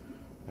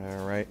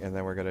 All right, and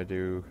then we're gonna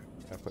do.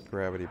 Put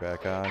gravity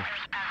back on.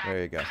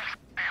 There you go.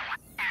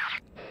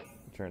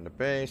 Turn the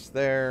base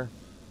there.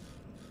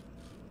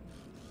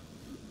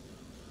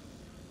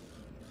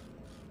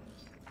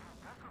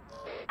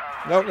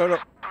 No, no, no,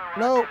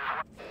 no.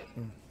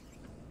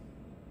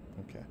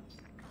 Okay.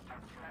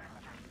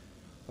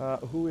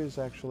 Who is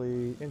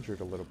actually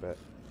injured a little bit?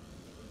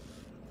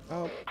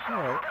 Oh, all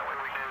right.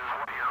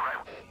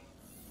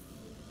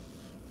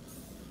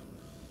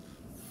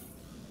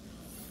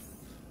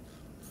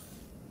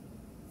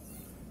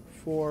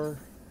 Four,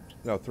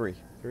 no, three.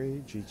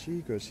 Three,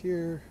 GG goes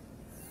here.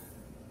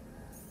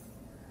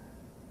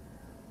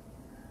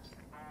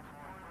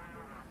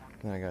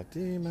 Then I got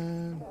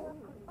Demon.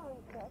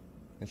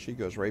 And she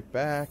goes right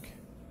back.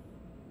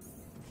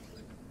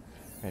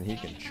 And he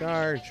can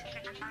charge.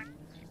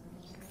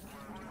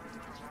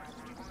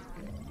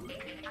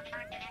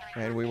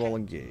 And we will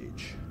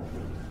engage.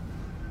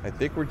 I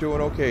think we're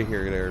doing okay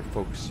here, there,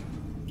 folks.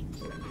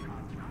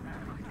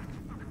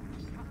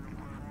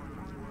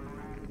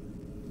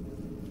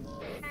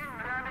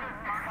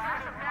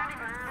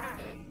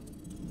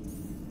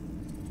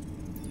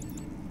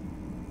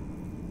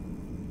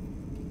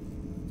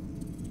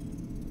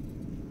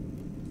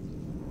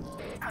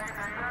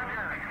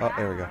 Oh,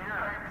 there we go.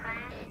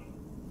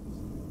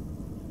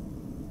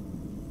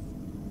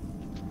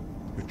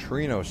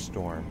 Neutrino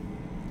storm.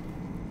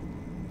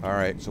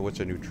 Alright, so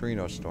what's a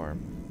neutrino storm?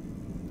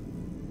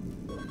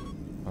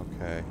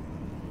 Okay.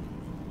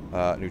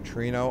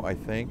 Neutrino, I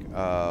think.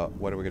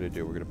 What are we going to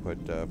do? We're going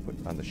to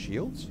put on the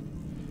shields.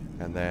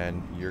 And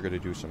then you're going to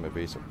do some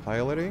evasive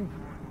piloting.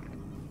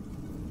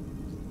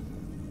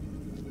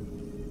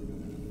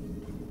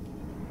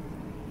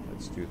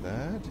 Let's do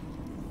that.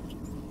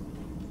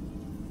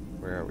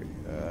 Where are we?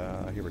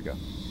 Here we go.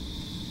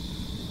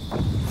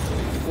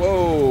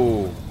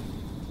 Whoa!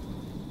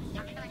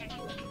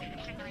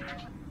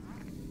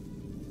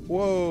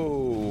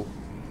 Whoa!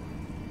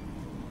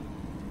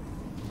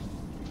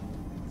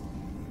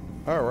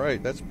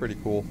 Alright, that's pretty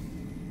cool.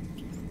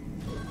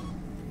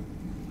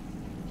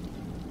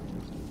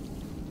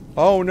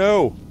 Oh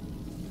no!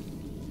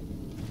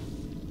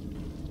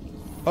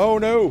 Oh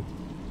no!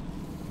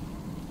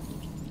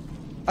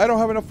 I don't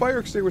have enough fire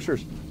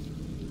extinguishers!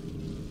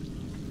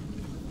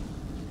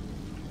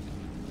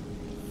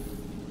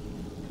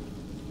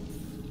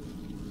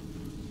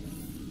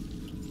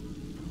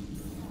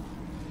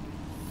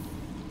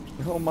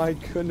 Oh my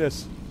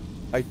goodness.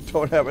 I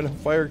don't have enough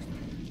fire.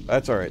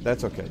 That's alright.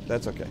 That's okay.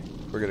 That's okay.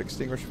 We're going to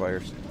extinguish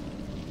fires.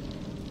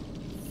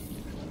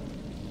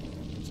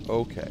 It's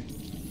okay.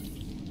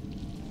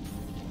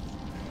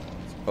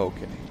 It's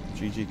okay.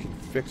 GG can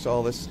fix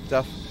all this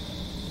stuff.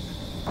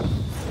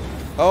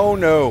 Oh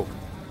no.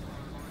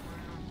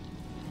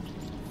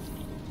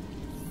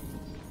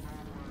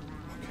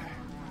 Okay.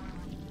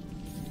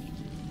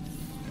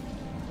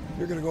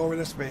 You're going to go over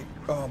this way.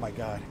 Oh my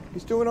god.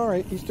 He's doing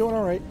alright. He's doing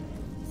alright.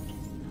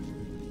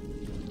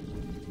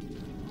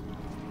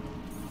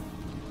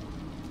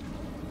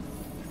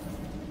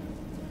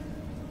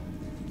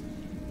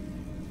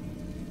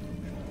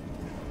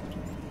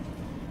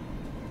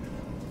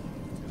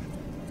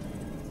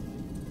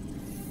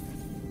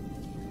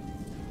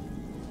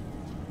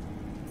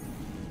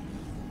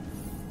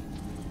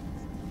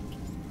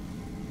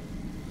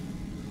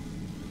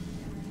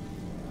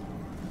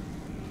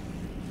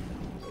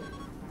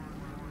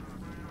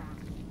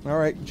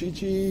 Alright,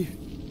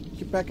 GG.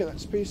 Get back in that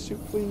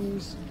spacesuit,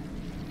 please.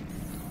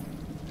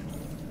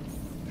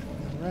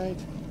 Alright.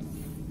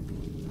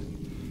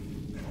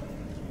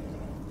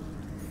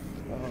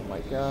 Oh my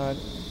god.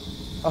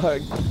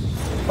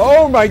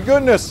 Oh my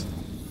goodness!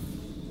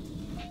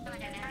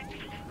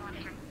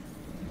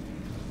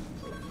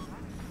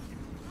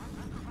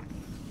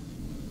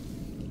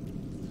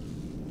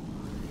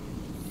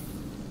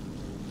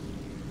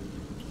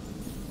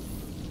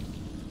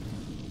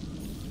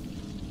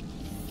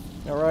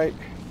 Alright.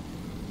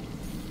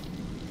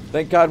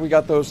 Thank God we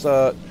got those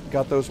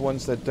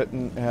ones that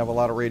didn't have a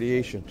lot of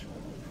radiation.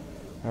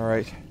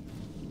 Alright.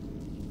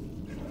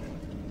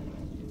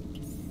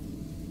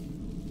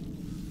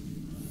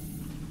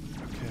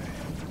 Okay.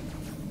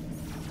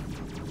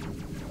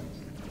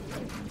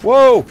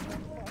 Whoa!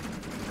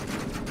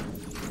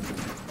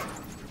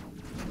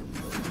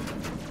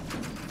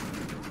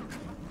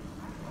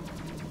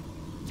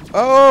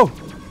 Oh!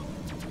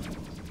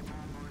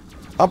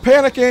 I'm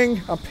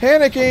panicking! I'm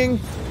panicking!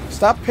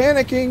 Stop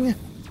panicking!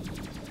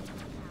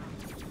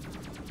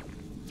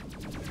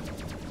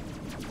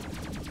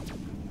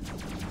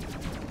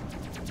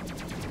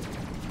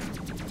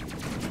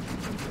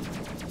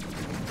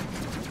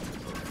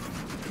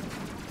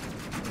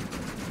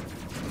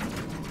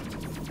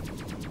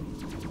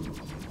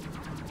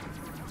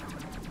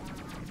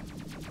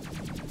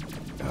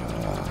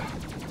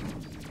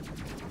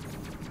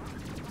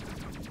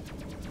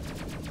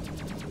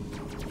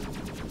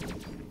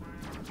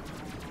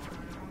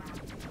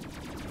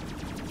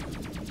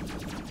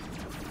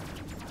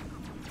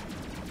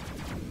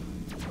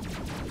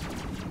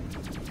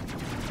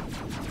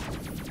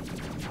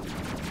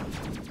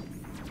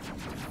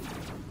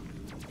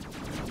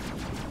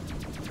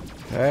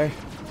 Okay.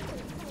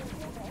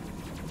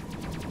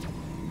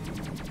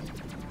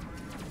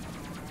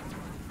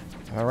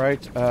 All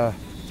right,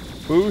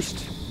 boost.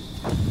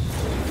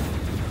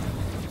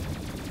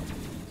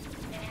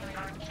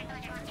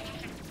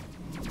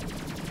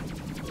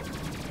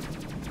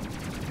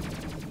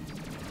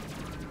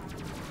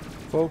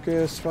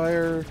 Focus,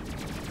 fire.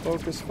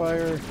 Focus,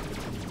 fire.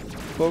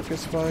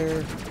 Focus,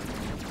 fire.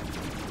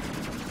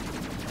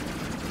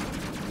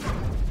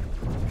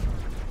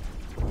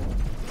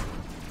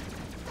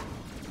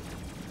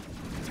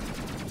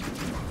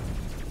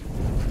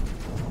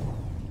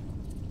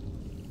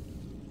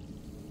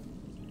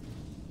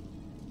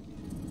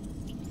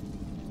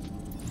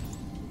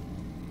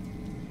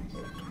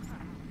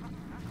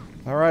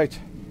 All right.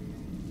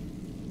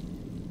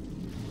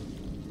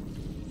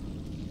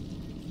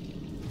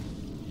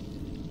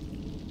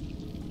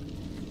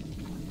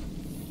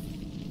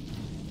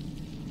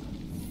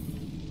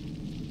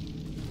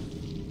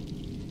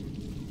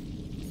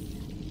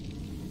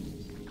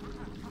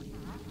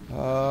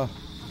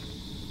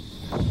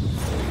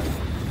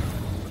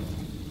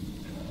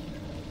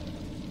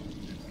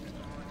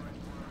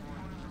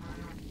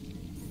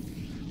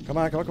 Come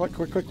on, come on,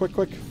 quick, quick, quick,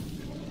 quick.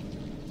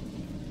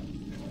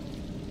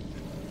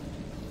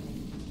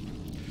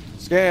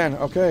 Scan,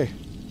 okay.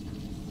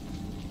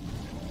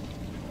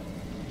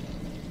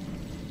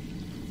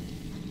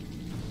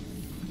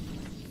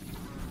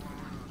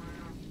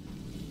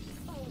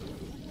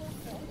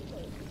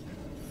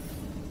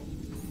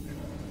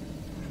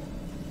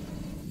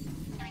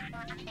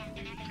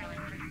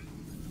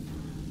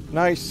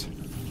 Nice.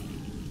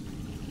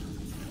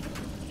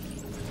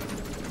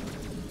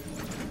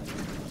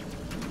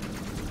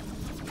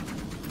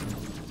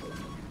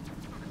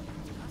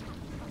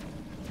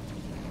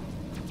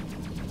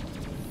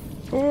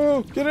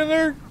 Oh, get in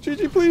there,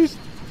 Gigi, please.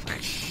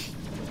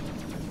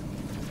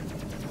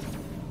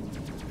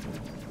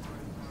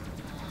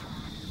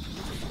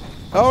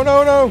 Oh,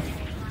 no, no.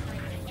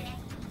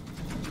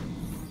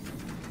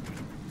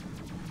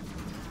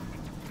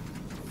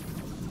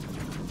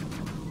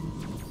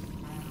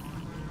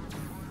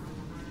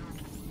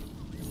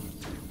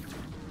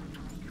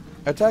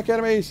 Attack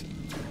enemies.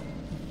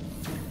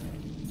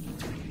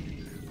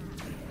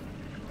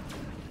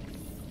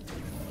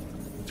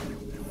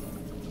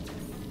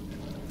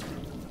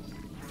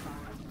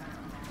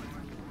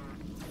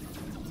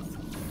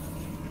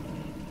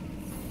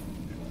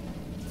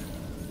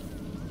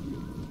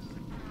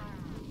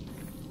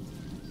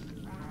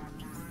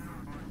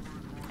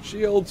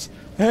 Shields,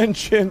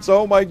 engines,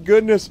 oh my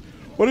goodness.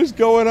 What is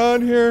going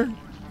on here?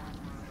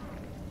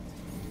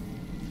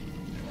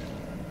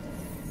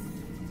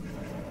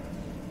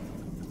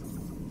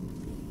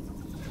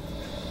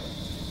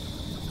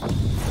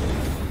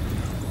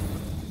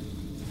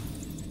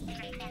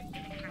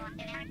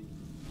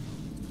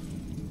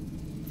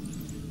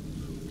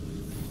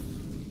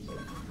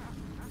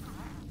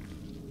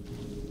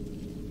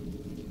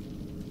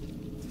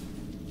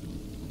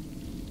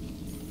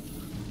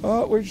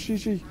 Oh, where's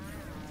Shishi?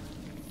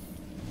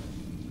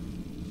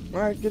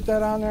 Alright, get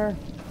that on there.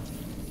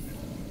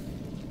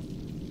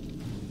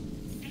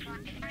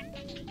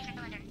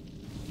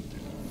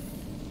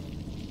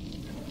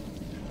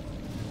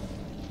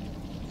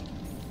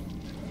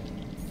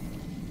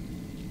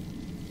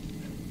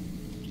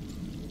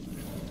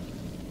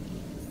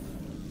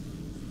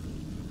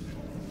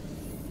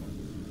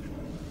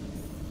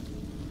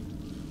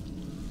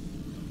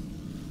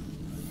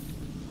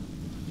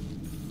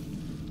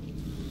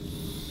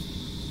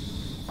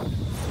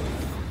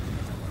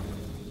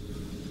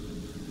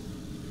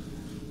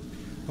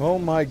 Oh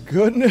my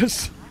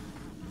goodness!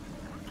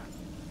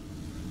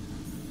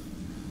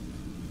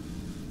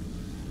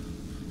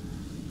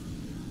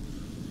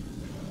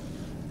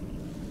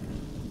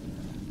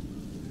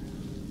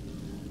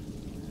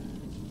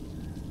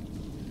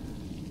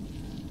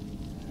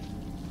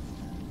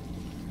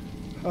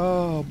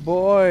 Oh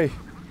boy!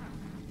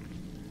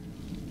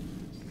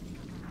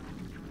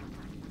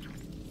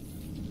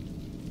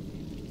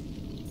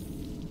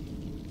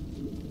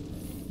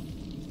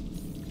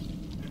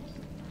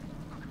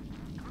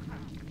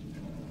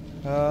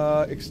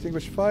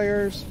 Extinguish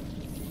fires.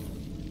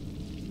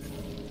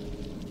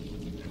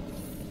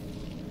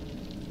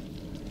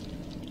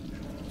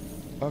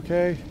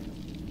 Okay.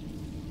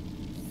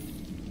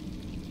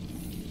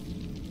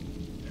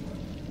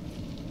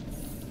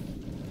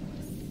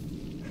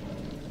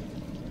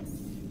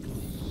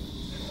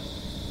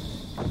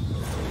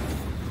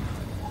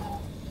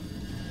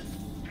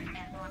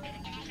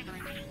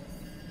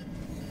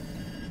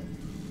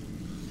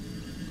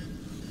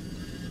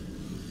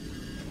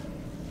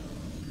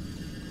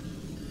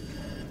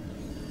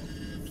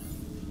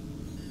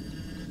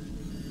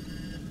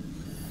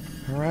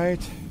 All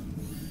right.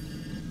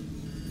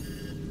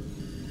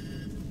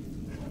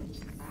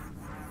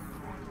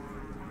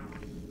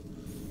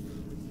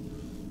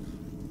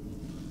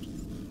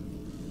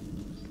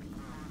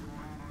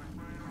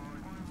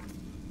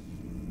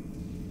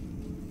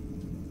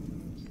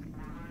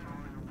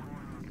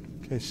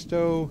 Okay,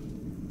 stow.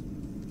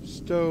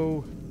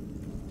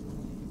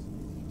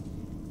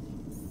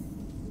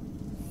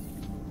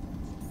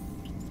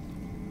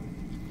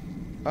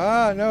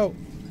 Ah, no.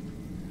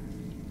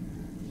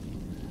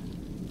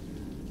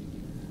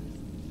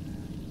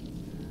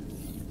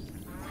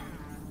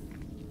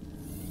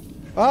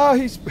 Ah,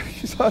 he's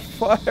on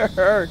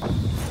fire.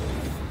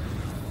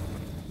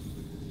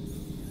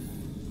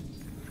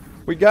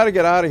 We gotta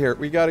get out of here.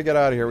 We gotta get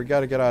out of here. We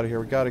gotta get out of here.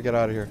 We gotta get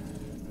out of here.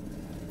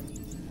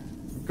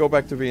 Go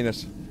back to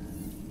Venus.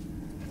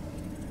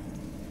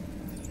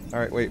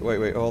 Alright, wait.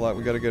 Hold on.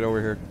 We gotta get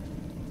over here.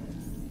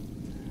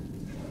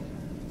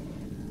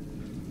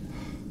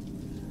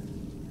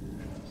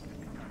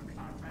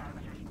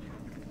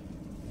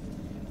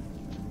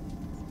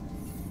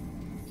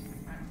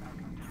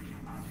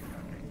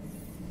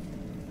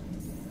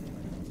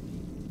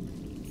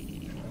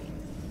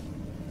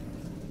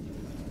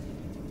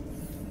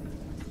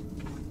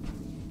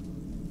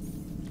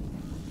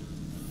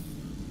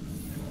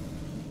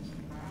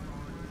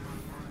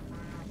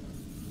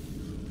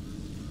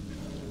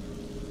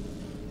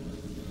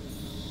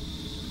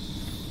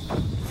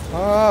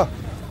 Ah!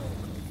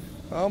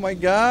 Oh my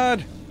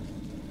god!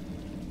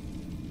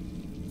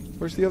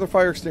 Where's the other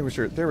fire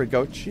extinguisher? There we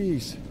go.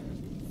 Jeez.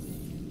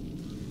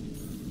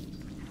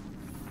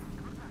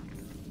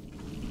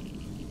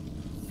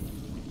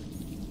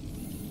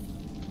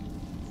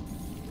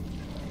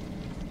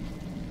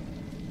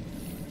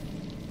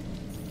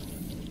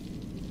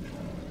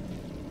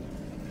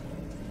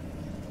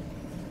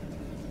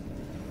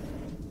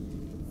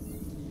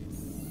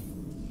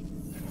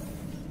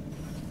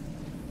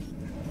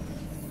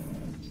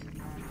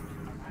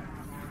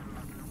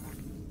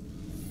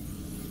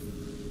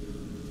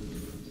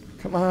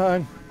 Come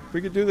on.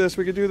 We could do this.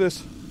 We could do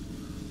this.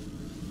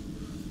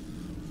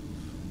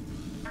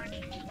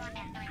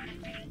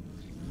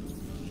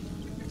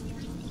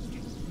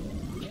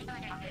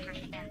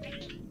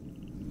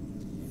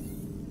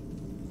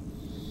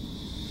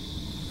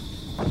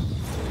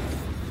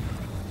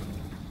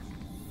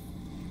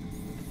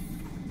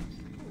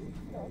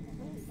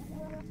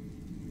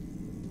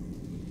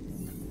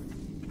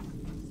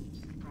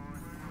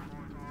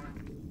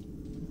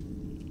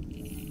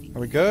 Are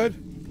we good?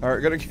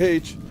 Alright, got a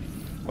gauge.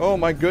 Oh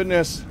my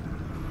goodness.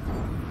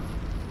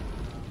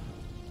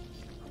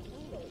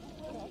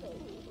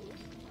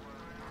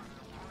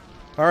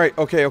 Alright,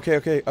 okay.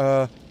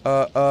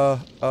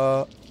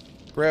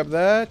 Grab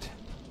that.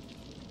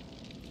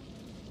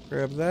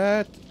 Grab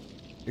that.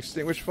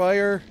 Extinguish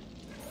fire.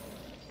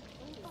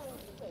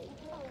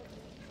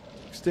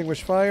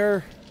 Extinguish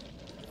fire.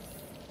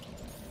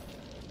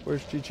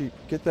 Where's Gigi?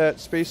 Get that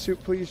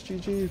spacesuit, please,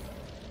 Gigi.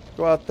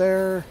 Go out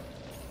there.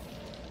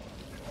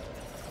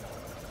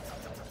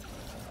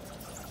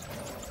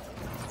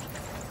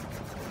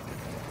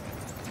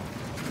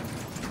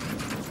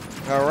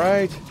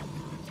 Alright.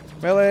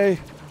 Melee.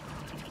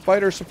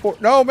 Fighter support.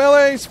 No,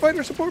 melee!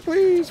 Fighter support,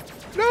 please!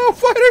 No,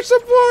 fighter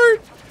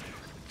support!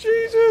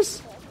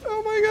 Jesus!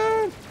 Oh my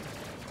god!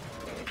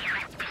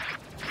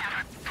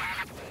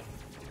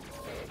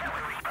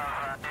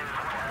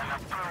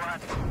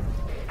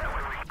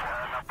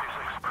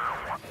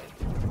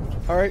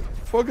 Alright,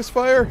 focus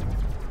fire!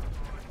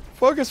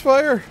 Focus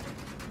fire!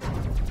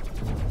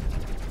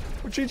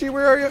 Oh, Gigi,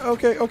 where are you?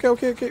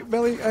 Okay.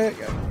 Melee,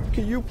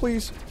 can you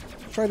please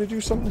try to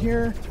do something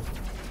here?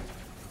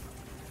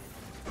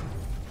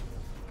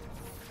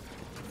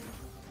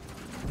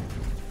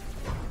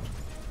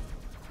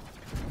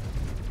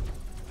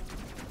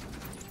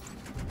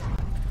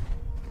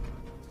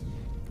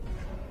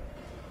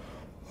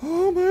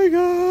 Oh my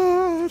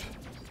god!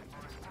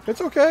 It's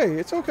okay.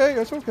 It's okay.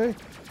 It's okay.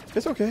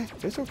 It's okay.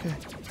 It's okay. It's okay.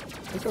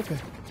 It's okay.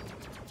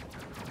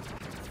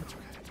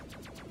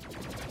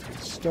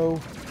 Stow.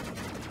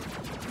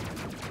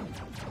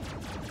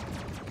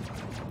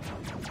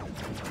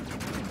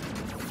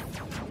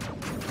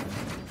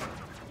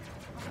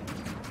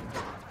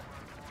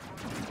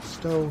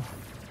 Stow.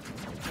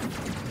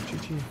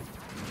 GG.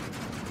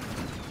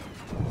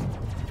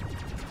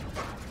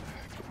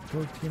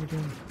 Go team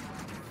again.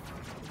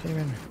 Team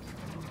in.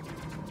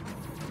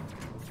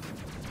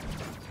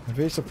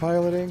 Evasive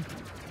piloting.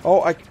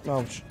 Oh, I could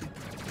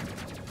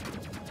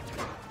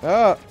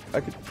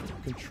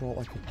control.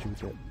 I could do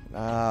that.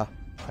 Ah,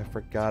 I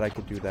forgot I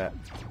could do that.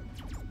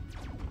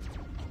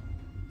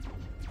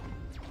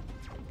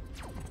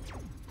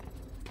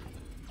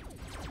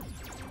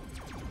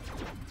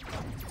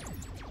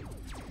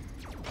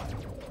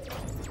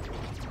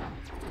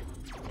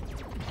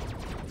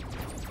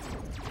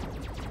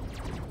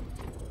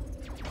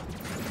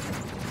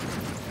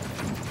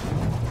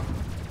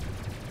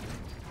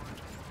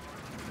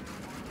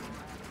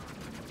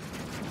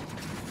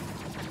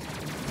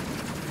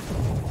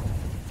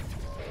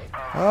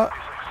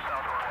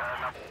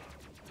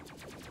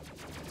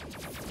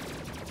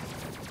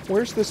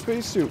 Where's the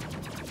spacesuit?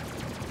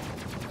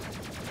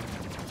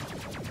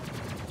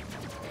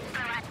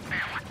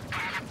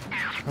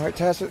 Alright,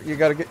 Tacit, you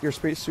gotta get your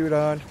spacesuit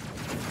on.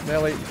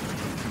 Nelly,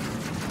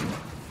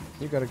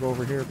 you gotta go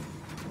over here.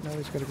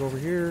 Nelly's gotta go over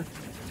here.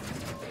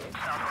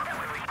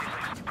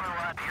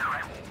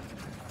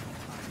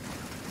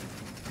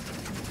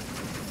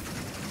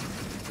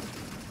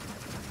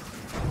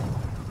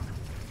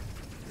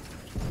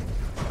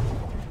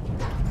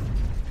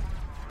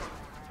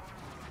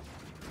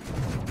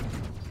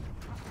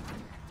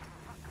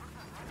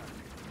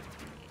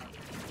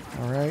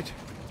 Alright.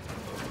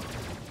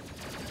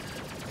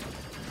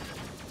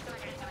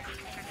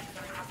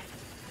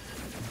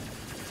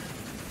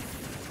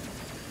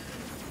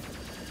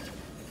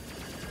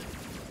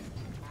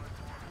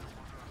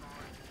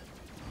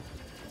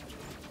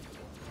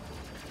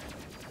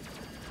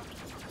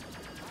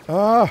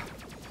 Ah!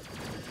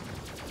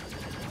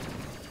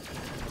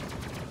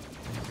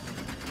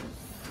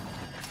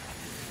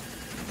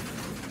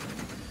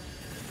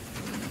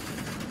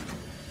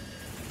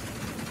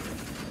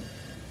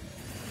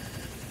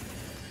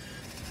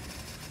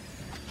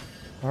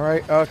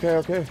 Alright, okay,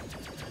 okay.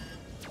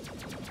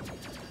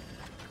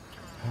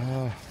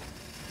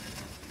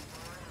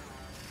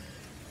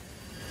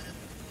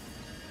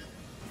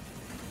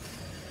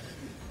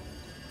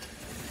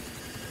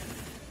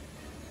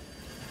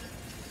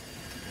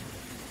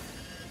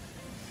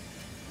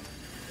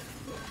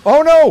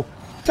 Oh no!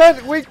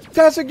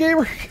 That's a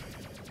gamer!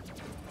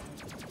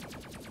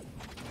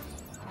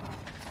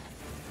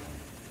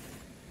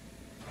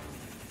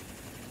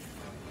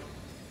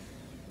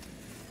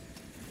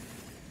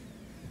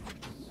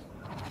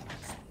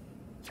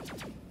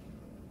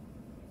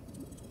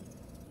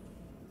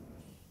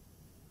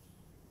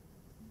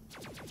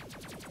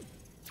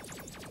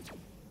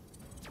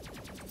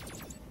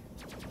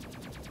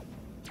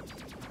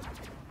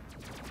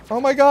 Oh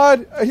my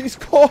god! He's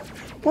caught!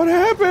 What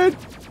happened?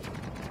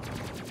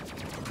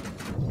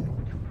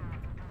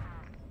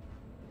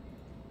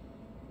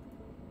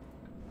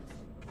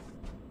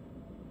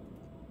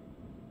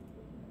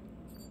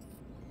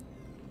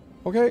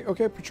 Okay,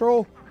 okay,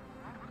 patrol.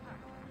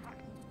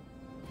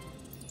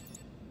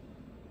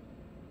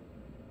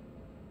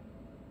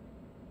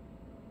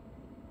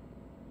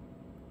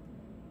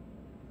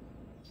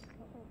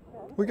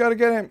 We gotta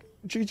get him.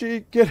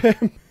 GG, get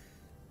him.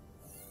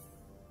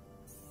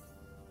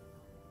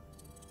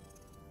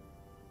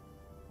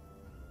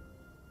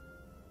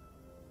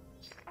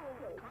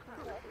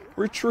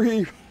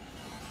 Retrieve.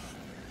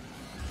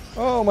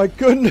 Oh my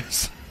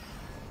goodness.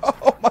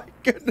 Oh my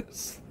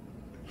goodness.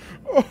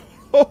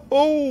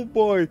 Oh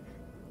boy.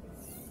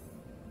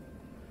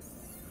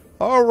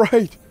 All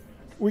right.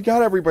 We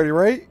got everybody,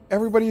 right?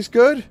 Everybody's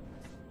good?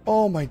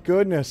 Oh my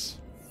goodness.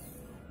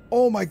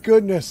 Oh my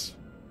goodness.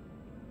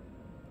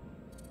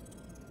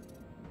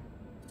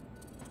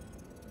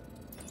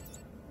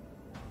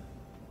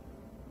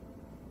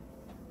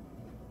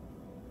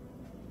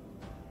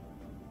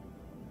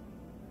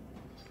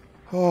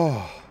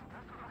 Oh.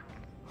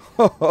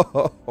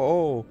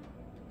 Oh.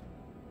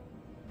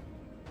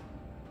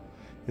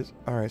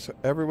 Alright, so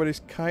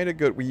everybody's kind of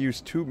good. We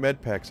used 2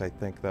 med packs, I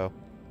think, though.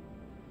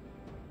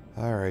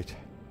 Alright.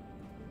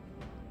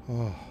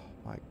 Oh,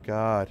 my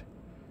God.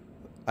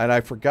 And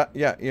I forgot...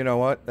 Yeah, you know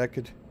what? That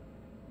could...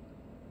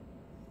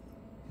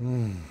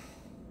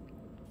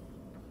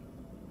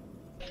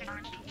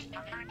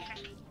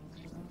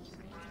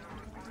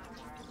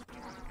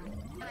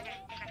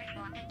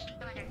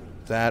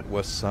 That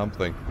was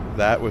something.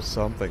 That was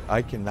something.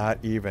 I cannot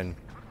even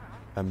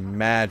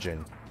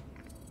imagine.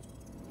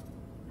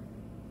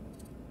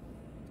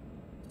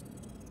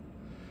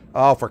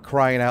 Oh, for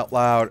crying out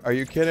loud. Are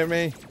you kidding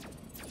me?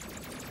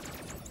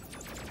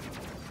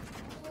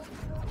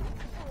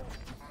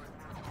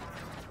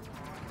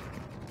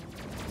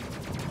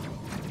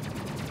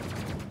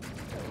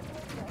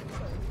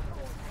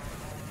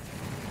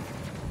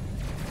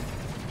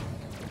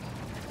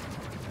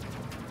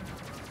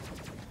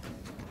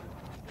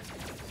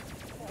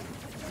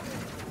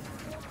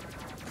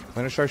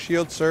 Replenish our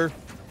shield, sir.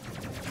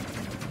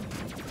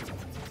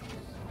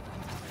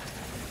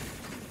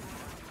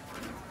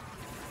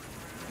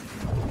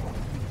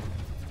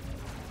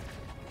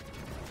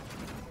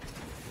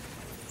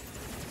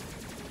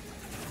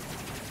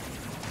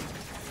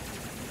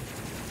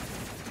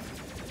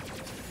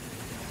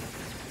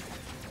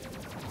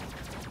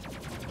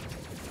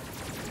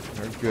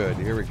 We're good.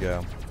 Here we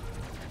go.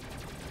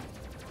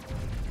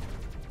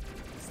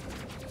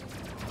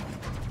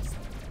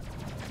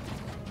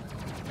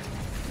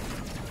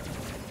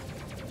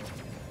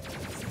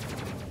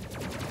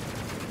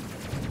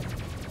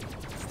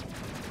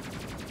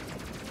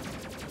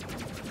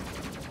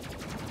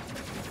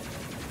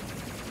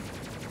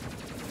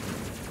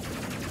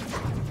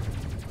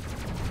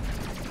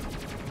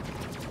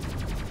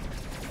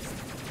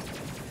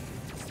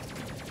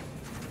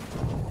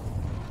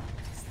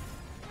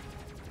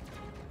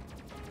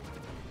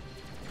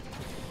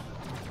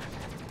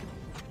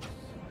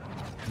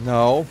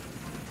 No.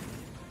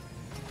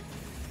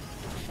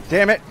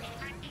 Damn it.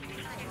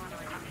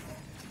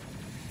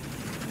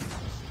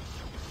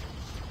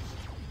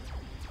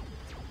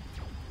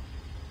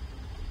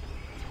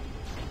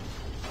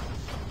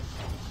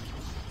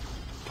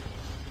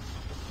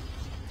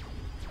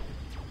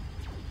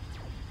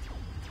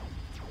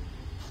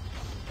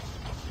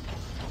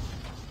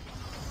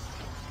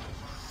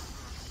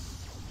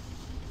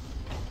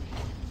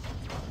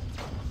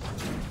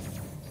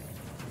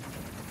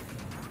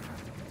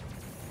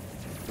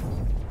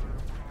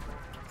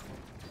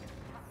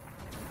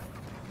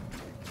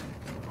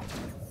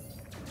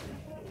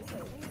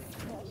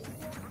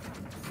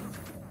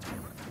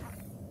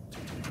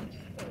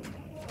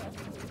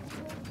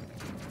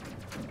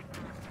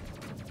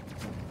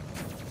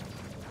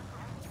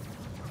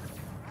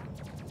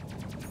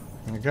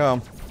 Here we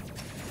go.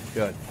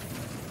 Good.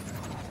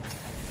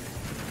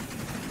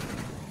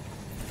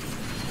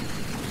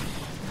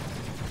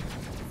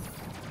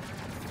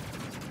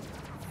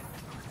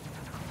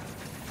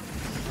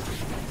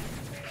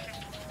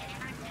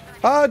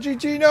 Ah,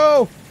 GG,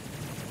 no!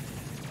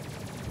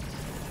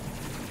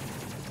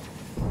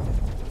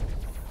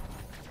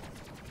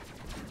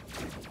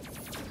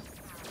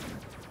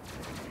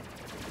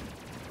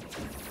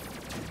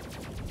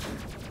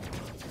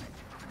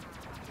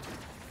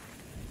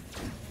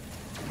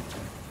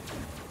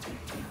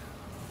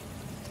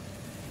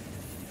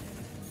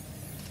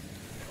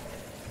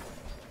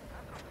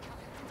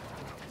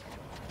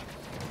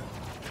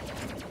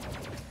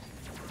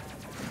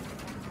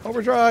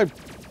 Overdrive!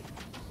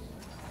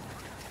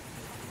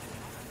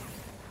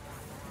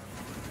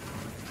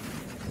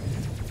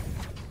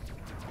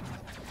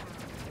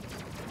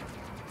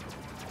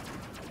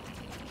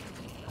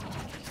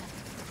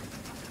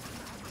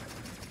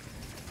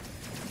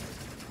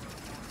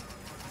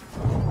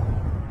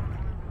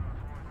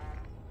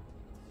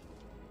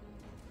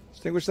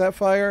 Extinguish that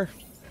fire.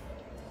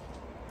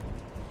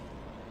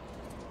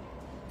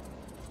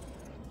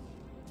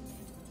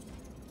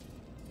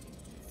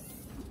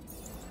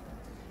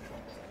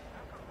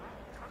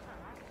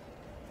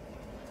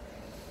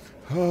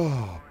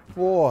 Oh,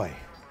 boy.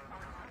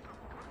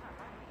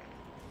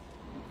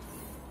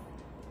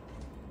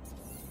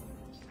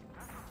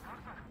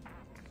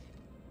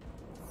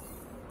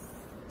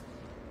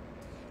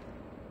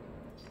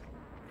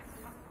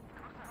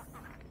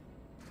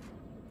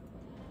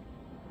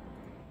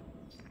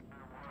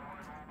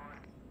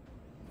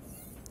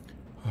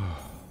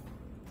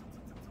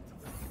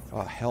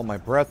 Oh, held my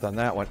breath on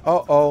that one.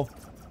 Uh-oh.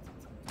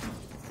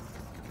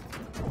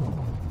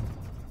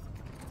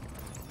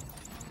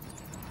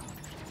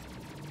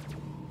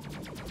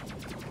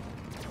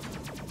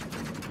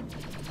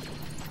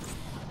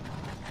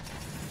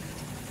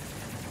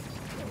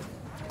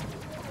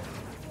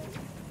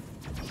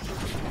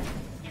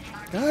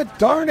 God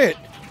darn it!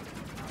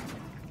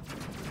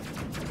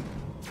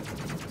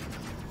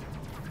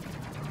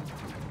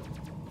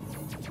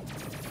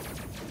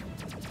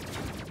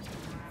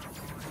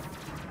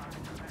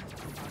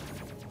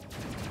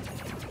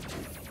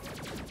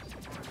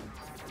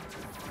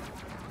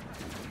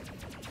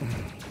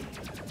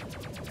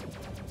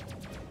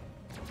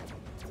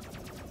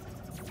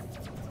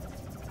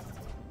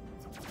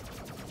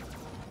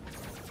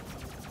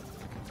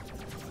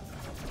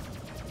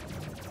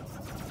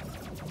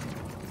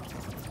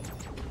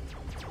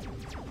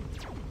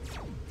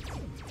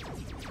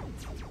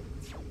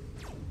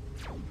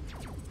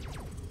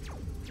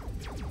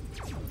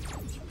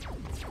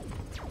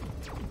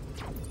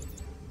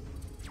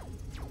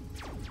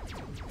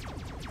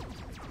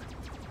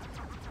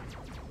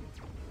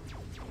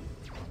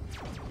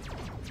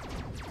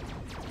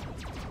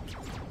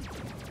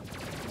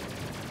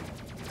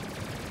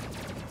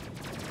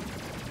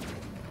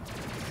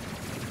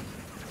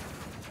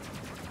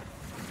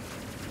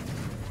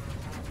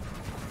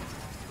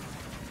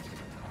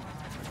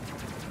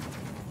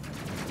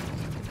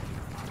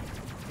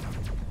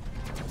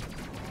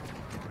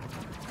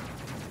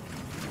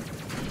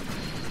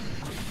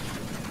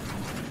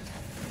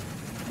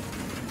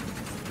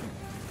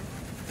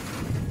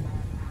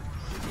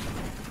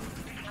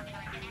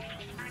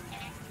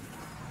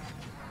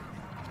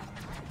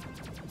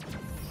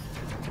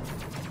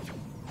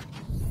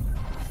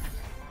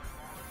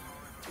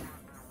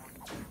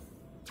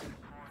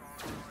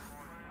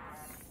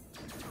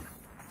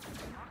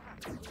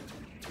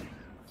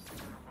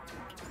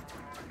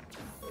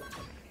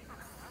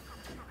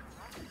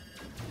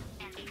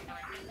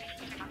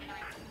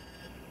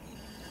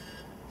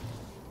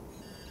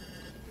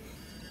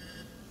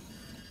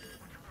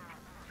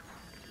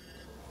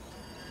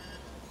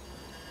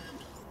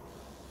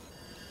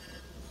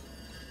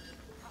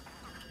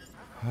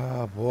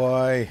 Oh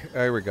boy.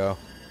 There we go.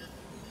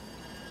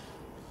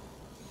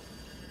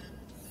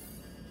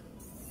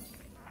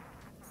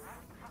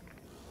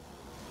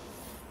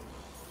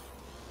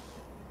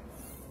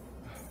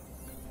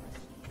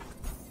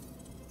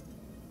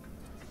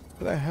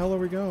 Where the hell are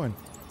we going?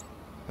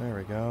 There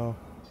we go.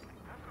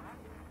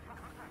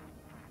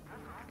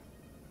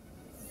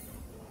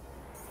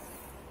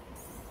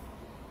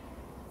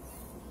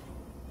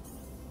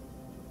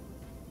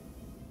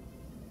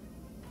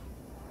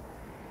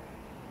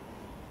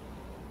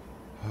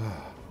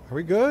 Are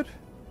we good?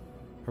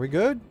 Are we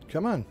good?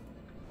 Come on.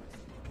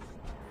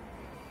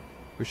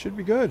 We should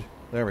be good.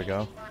 There we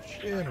go.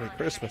 Jiminy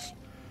Christmas.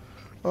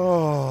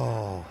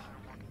 Oh.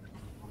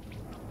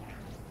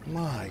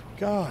 My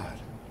God.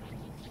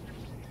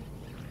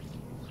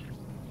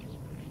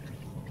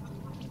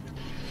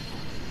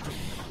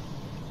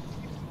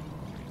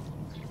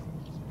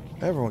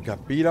 Everyone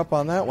got beat up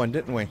on that one,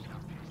 didn't we?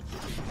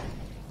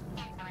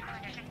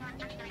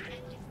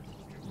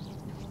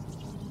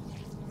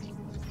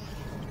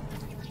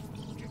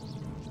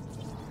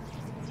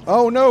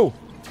 Oh no!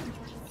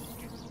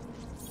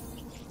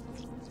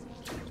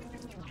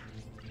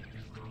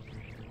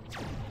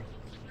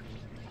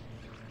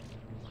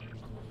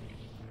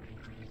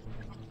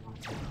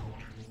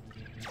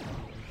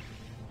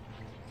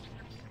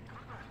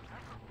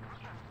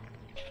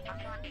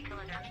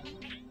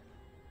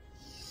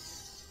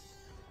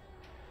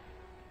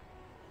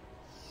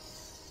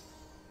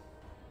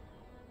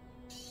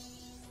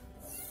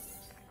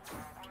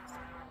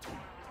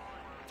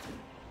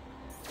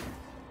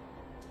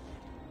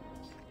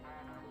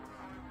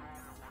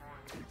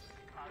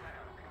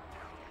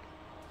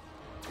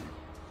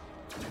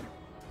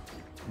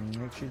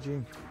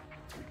 GG.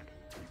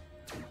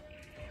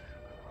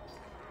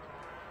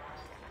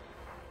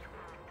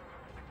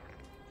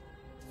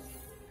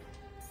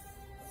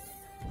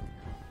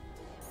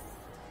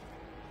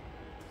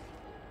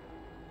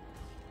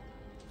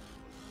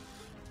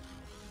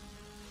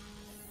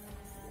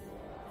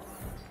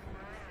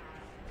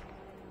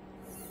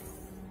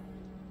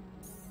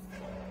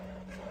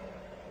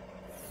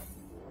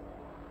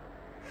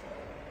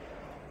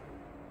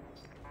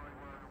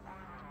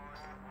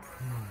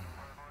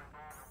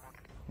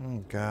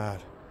 Oh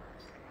God,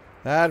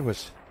 that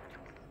was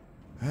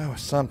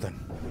something.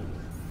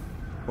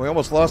 We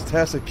almost lost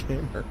Tacit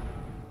Gamer.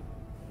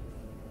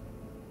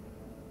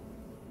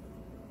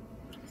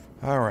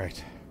 All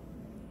right,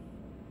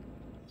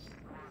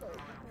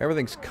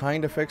 everything's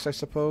kind of fixed, I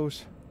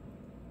suppose.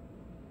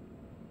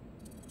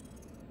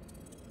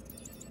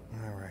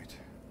 All right.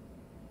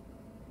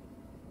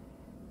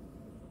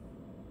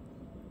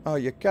 Oh,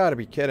 you gotta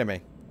be kidding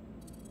me.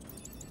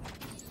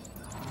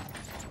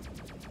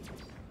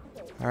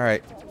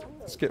 Alright,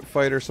 let's get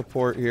fighter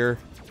support here.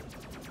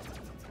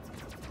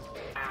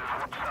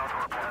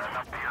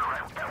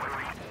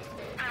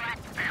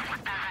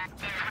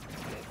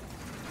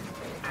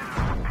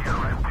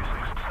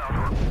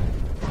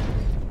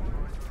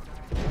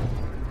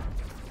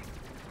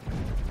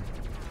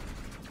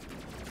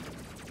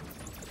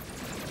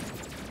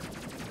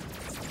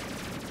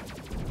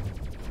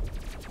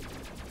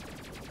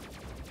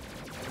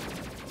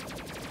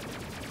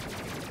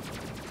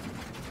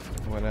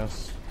 What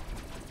else?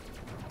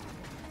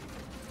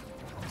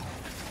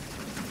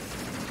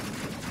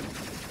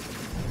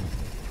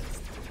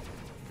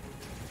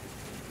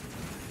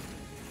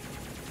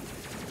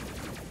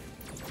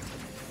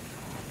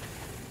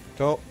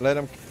 Don't let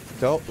him.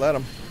 Don't let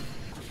him.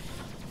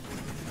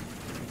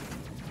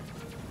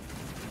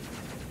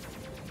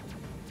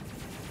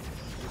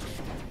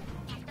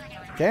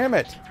 Damn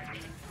it.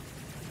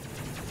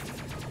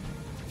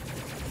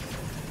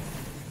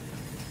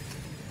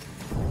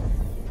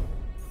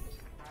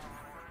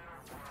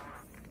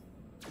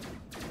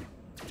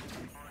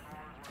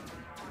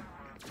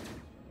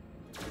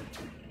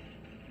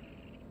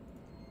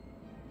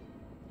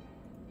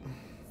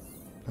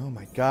 Oh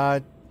my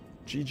God.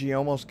 GG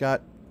almost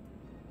got...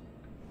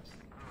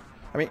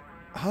 I mean,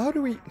 how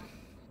do we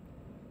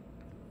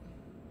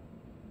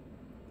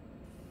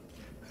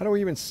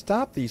even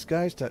stop these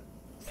guys to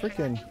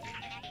freaking...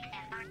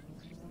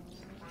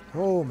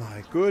 Oh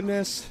my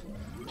goodness.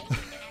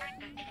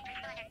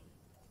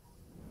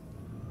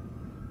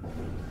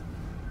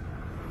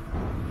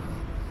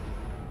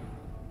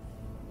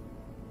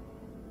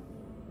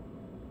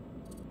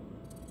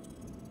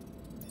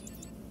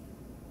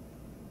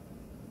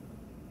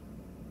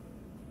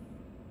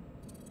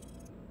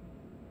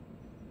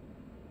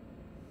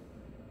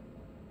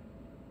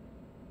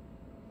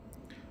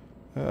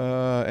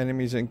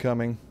 Enemies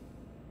incoming.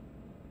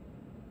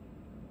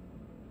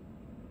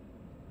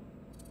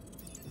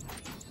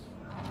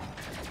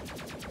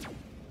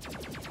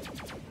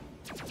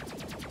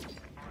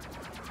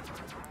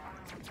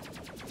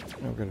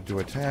 We're going to do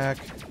attack.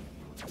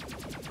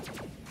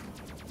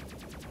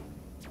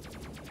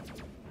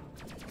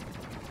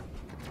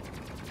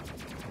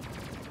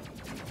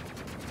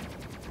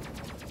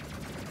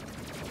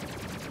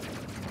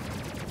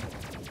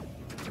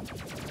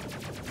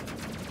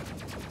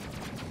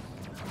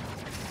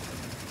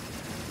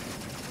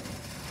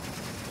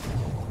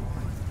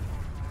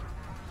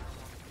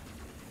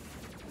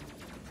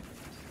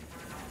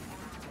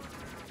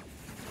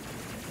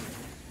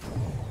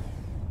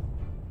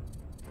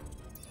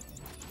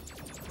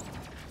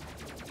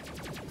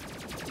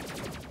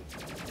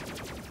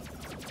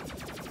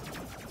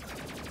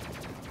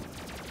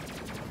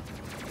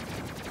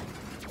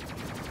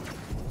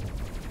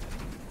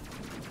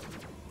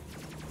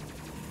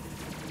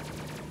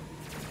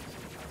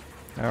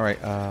 Alright,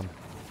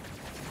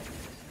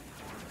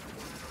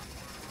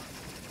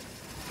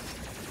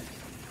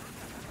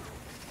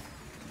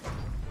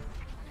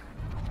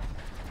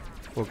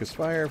 focus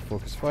fire,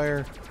 focus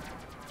fire,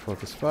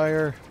 focus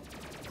fire.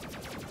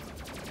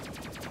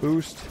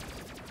 Boost.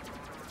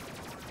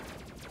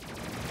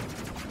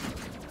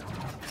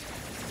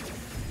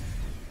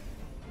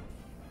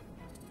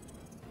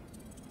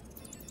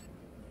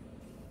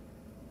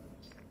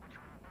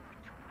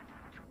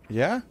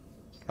 Yeah?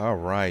 All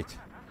right.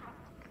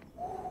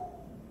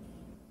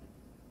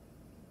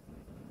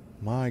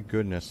 My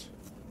goodness.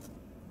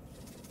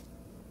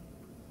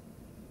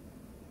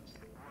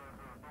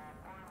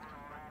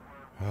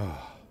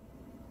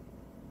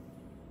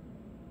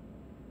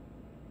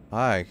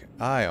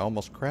 I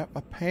almost crapped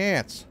my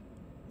pants.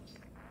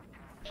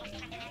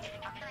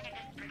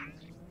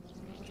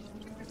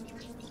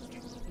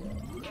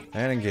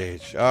 And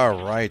engage.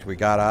 All right, we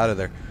got out of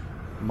there.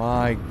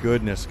 My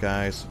goodness,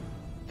 guys.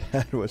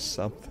 That was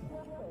something.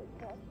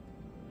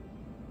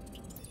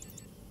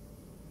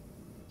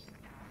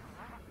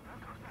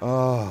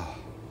 Oh.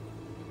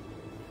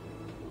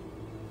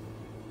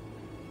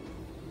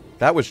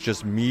 That was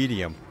just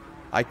medium.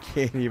 I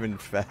can't even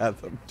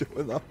fathom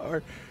doing the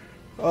hard.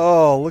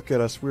 Oh, look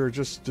at us. We were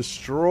just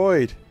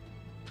destroyed.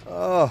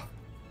 Oh.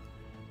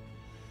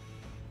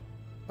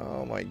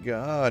 Oh my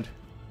god.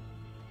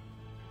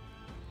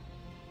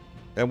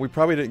 And we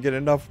probably didn't get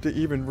enough to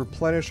even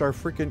replenish our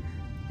freaking...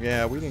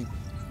 Yeah, we didn't...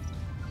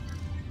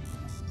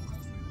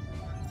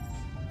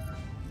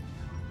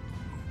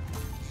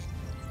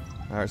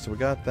 Alright, so we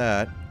got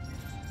that.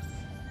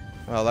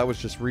 Oh, that was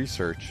just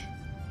research.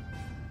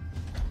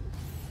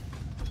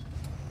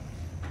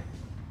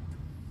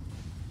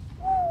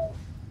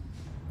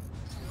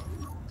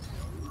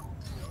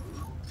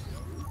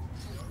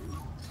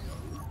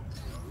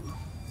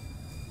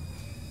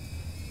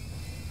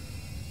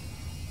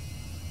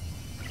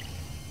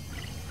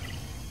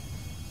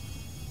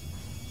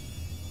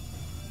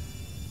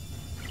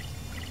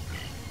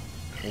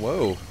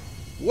 Whoa.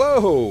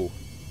 Whoa!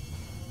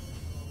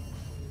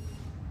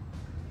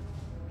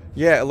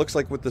 Yeah, it looks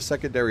like with the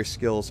secondary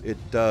skills, it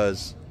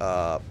does,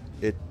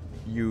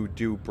 you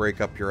do break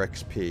up your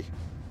XP.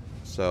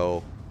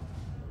 So,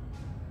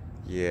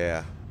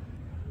 yeah.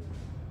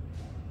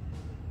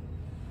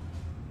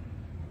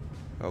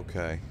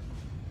 Okay.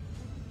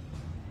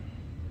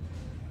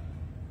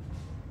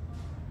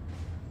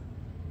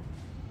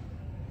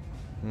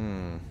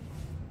 Hmm.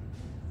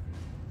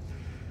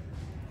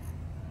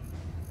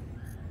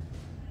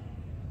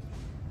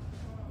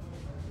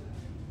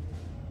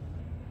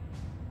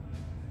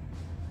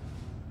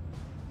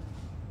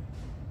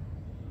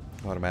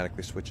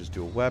 Automatically switches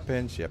dual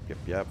weapons. Yep, yep,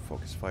 yep.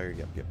 Focus fire.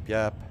 Yep, yep,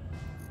 yep.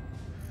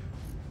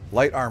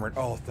 Light armored.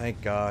 Oh,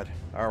 thank God.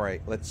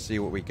 Alright, let's see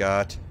what we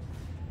got.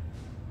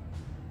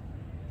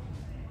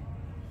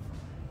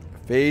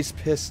 Phase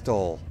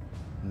pistol.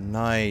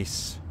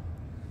 Nice.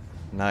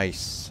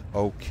 Nice.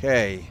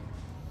 Okay.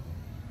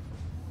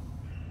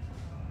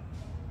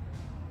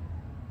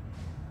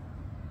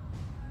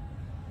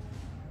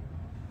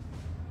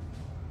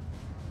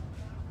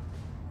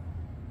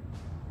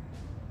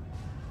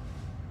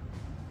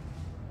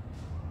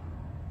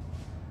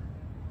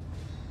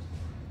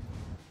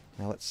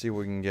 Now let's see what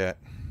we can get.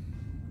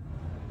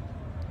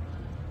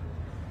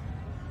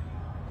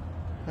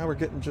 Now we're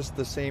getting just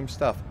the same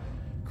stuff.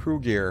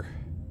 Crew gear.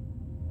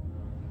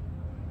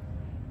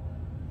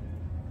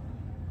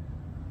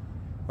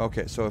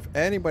 Okay, so if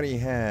anybody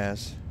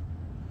has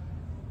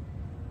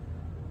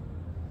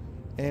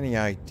any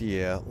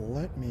idea,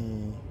 let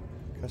me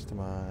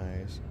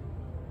customize.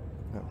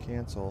 No,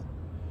 cancel.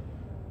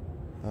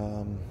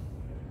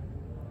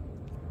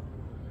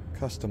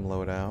 Custom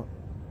loadout.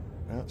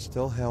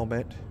 Still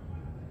helmet.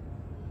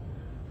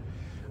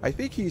 I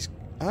think he's...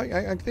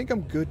 I think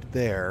I'm good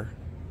there.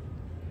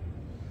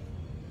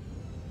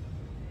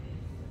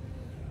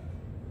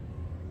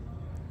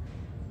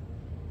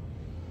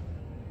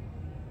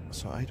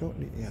 So I don't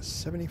need... Yeah,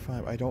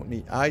 75. I don't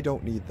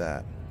need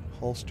that.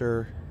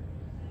 Holster.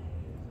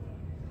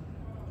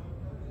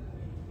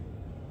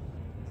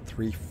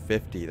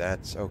 350.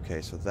 That's...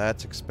 Okay, so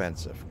that's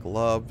expensive.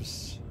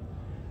 Gloves.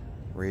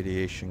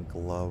 Radiation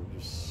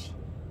gloves.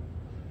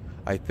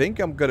 I think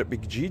I'm gonna...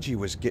 Gigi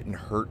was getting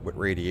hurt with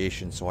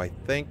radiation, so I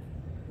think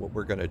what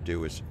we're gonna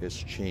do is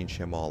change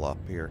him all up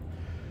here.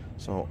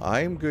 So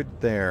I'm good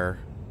there.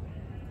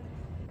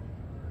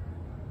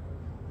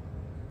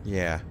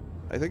 Yeah.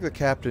 I think the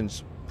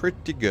captain's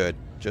pretty good.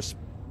 Just,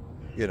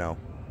 you know,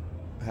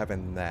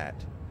 having that.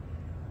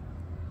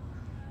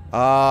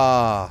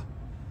 Ah!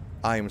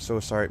 I am so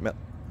sorry.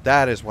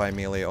 That is why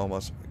Amelia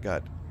almost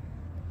got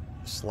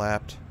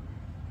slapped.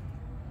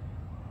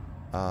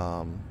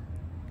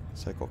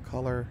 Cycle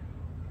color.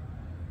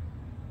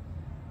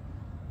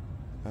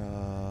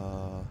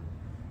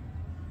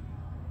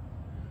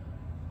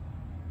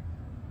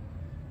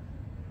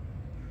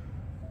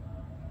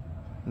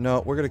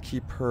 No, we're gonna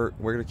keep her.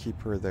 We're gonna keep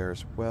her there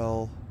as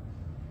well.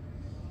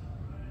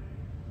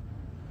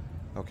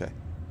 Okay.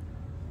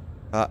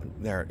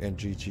 There, and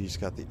GG's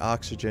got the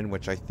oxygen,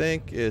 which I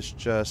think is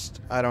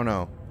just, I don't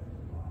know.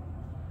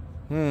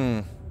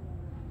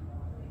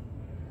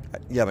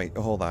 Yeah, wait,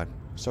 hold on.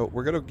 So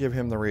we're going to give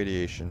him the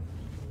radiation.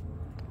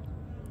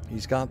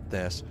 He's got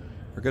this.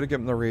 We're going to give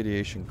him the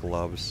radiation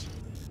gloves.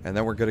 And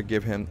then we're going to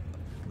give him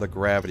the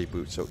gravity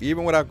boot. So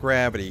even without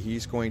gravity,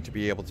 he's going to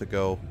be able to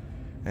go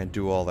and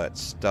do all that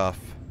stuff.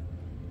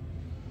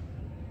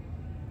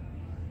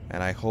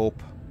 And I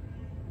hope...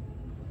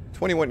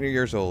 21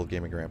 years old,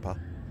 gaming grandpa.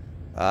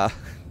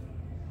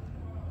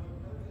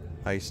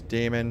 Ice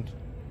Demon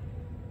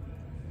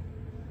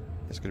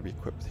is going to be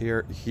equipped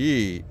here.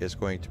 He is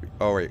going to be...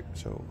 Oh, wait.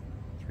 So,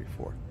 3,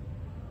 4.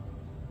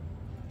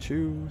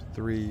 2,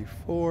 3,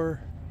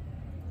 4.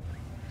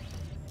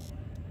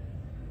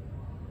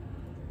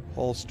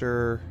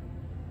 Holster.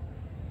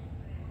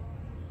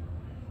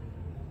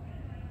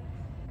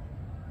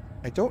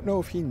 I don't know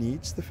if he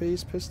needs the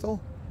phase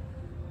pistol.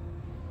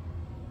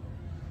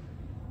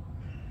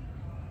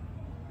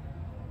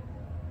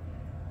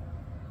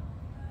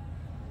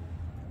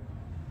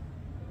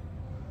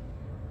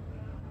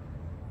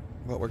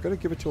 But we're going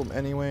to give it to him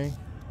anyway.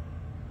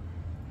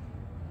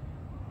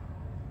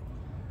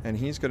 And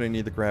he's going to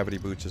need the gravity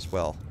boots as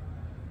well.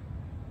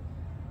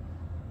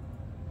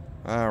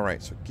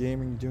 Alright, so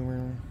Gaming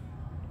Doomer.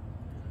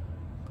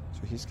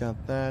 So he's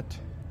got that.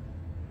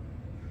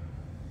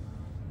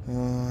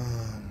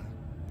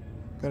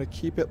 Gotta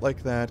keep it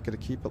like that. Gotta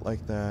keep it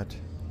like that.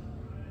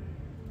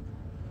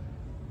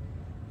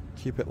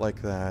 Keep it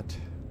like that.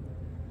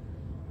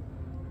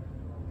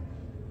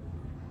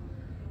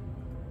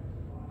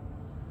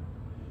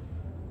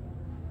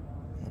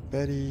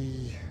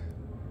 Betty.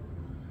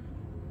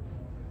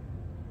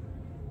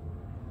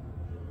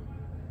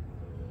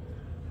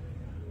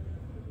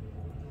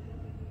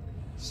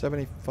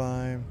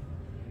 $75.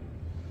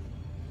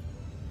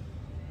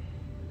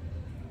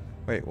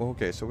 Wait, well,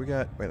 okay, so we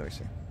got... Wait, let me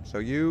see. So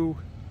you...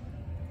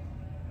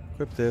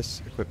 Equip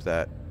this, equip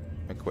that,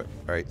 equip.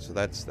 Alright, so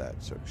that's that.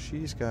 So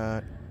she's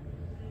got...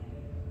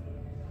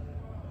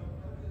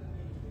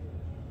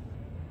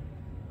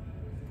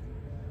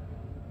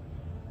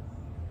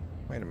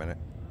 Wait a minute.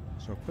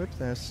 So equip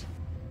this,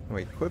 and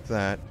we equip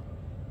that,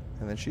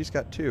 and then she's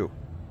got 2.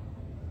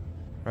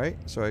 Right?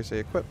 So I say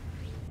equip.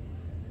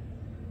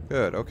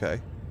 Good, okay.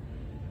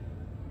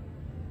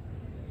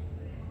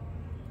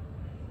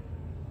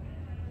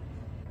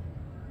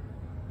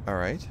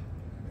 Alright.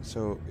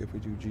 So if we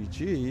do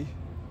GG...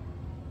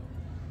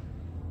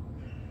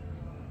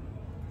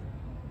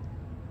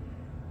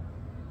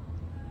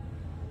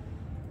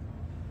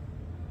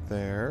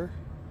 There.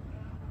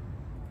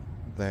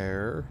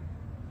 There.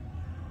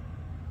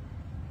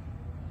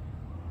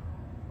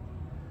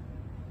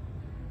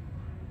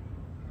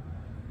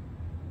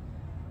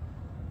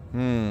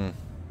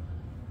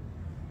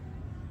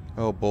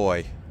 Oh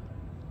boy.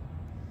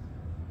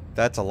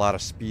 That's a lot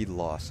of speed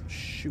loss.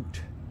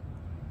 Shoot.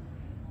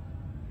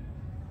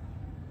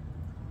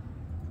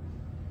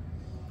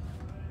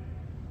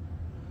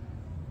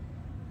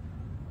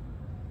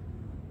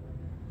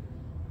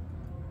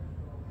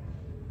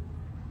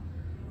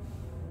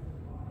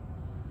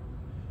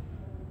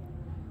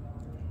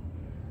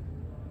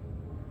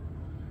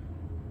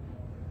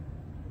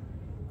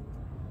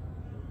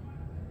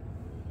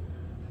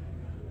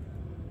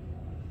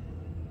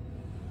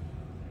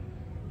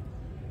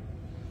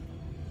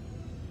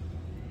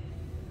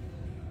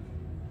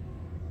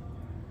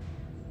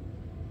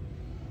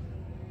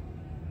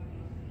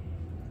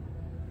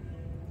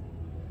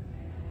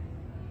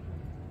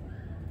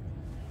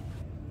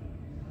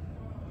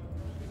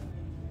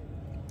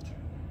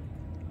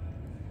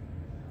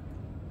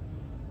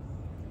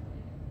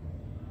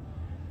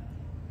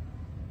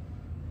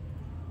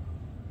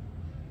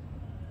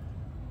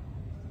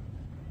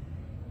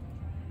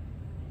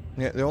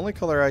 Yeah, the only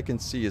color I can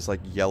see is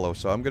like yellow,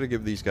 so I'm gonna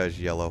give these guys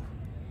yellow.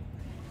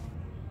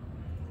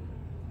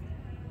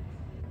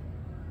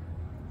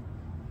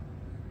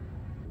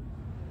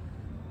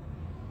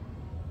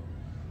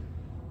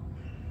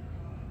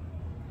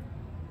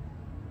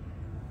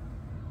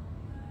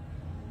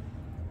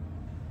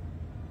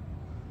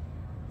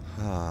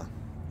 Huh.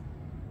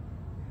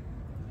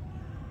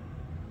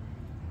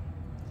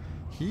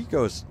 He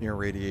goes near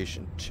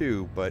radiation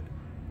too, but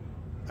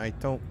I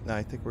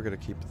think we're gonna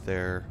keep it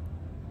there.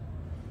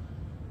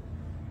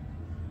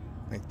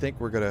 I think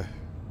we're gonna...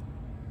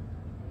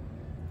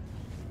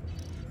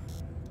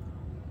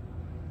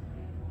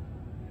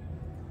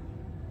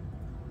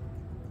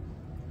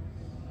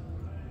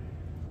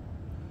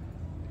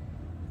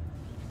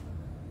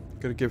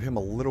 Gonna give him a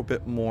little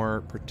bit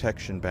more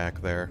protection back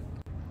there.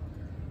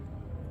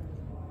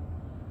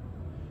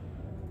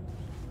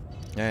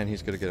 And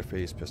he's gonna get a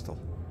phase pistol.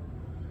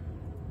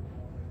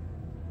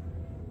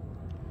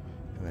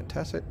 And then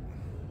test it.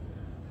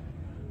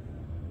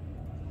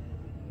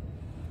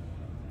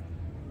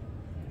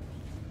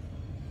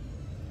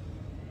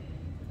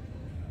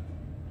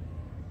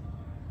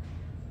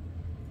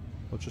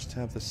 We'll just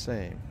have the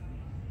same.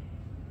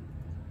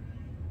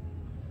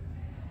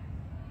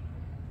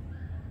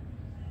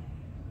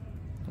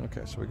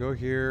 Okay, so we go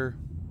here.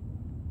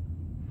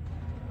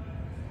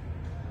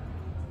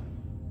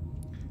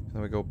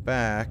 Then we go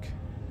back.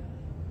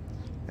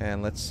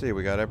 And let's see,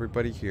 we got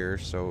everybody here.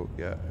 So,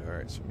 yeah,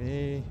 alright, so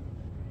me,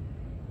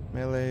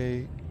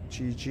 Melee,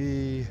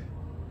 GG,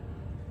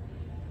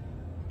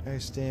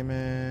 Ice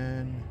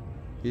Demon.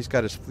 He's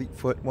got his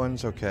Fleetfoot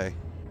ones, okay.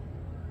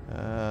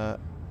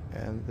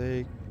 And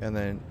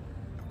then,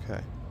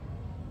 okay.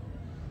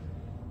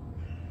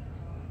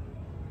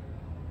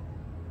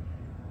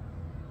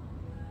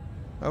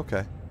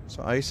 Okay,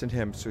 so Ice and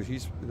him, so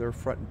they're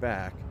front and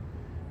back.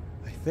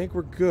 I think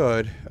we're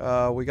good.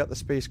 We got the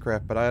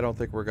spacecraft, but I don't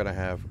think we're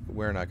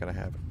not gonna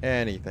have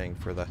anything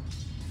for the...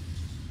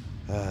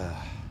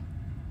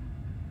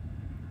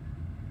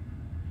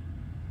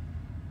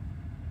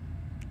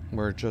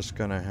 we're just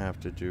gonna have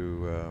to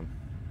do,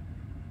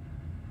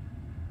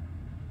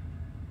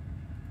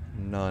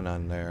 none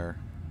on there.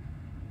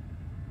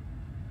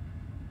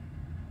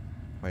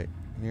 Wait,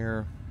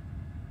 here.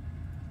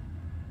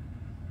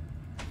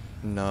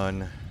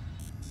 None.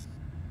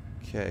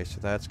 Okay, so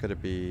that's gonna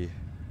be...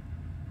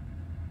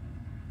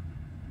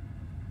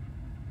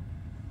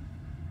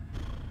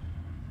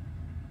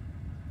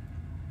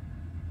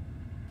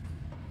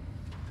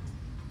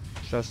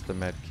 just the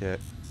med kit.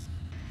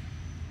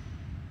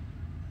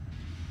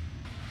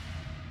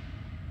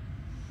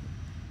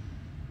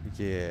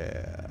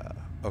 Yeah.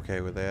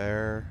 Okay, we're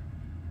there.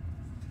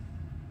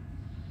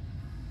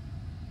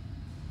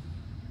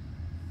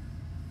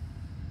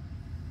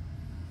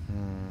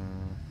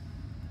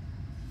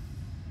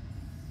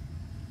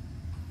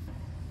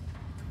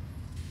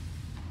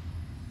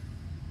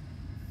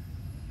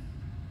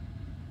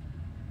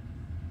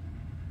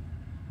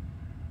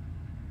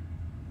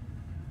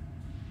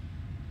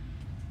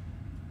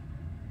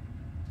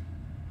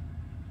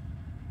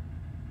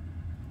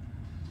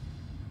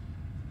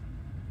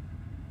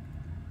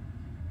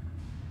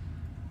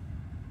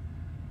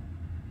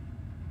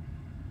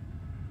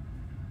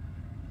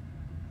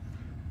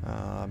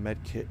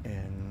 Med kit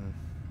and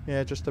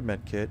yeah, just a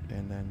med kit,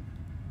 and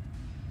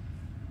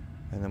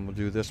then we'll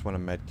do this one a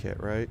med kit,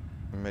 right?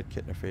 A med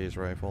kit and a phase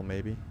rifle,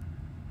 maybe.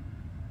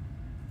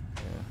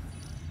 Yeah.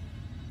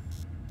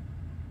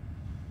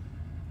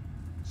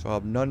 So I'll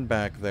have none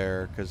back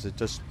there because it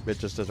just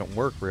doesn't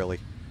work really.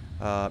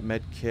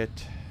 Med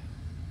kit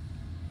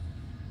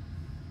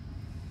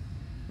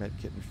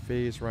and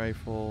phase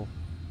rifle.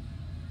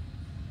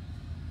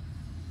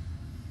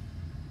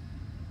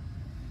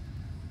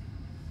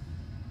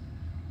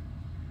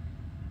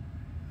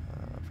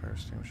 Fire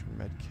extinguisher,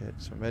 med kit.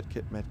 So med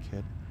kit.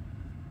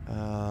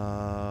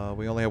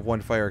 We only have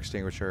one fire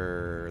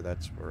extinguisher.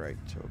 That's right.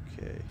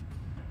 Okay.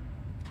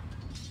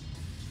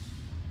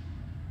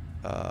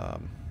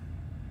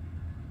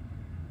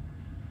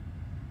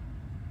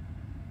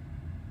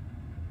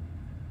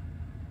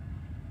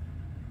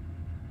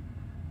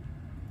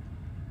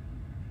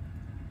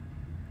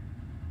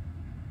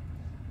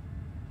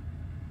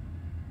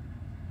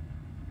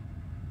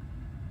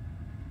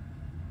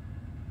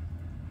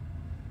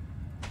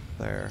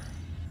 There.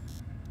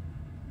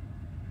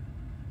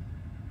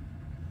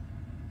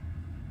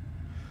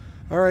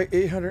 Alright,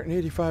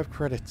 885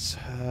 credits.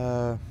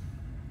 I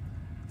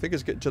think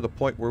it's getting to the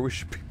point where we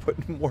should be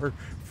putting more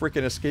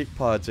freaking escape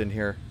pods in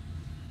here.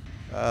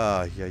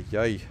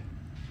 Yay.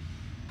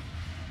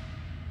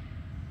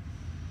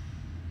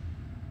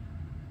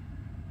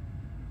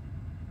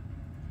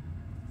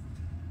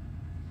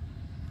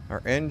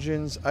 Our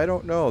engines, I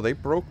don't know. They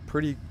broke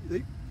pretty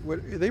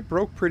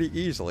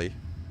easily.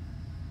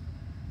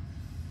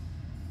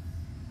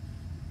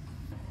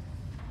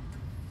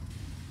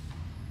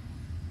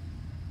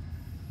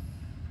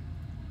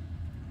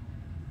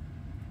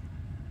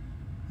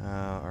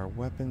 Our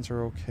weapons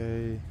are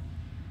okay.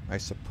 I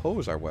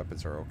suppose our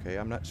weapons are okay.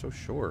 I'm not so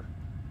sure.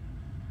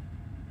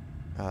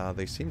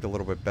 They seemed a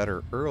little bit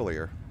better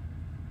earlier.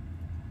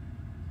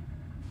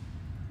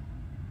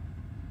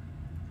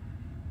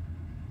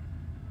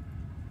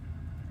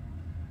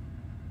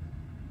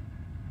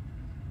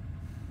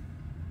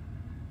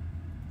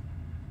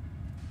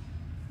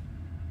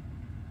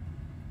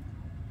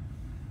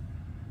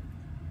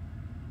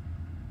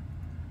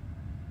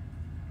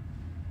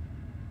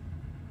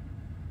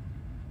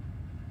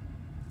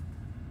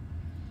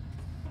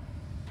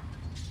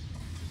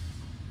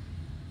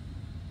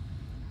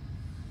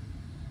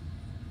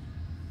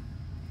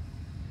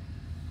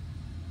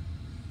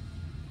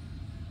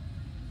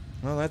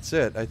 Well, that's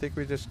it. I think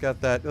we just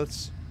got that. I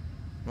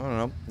don't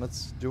know,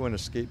 let's do an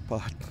escape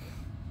pod.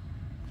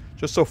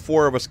 Just so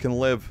 4 of us can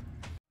live.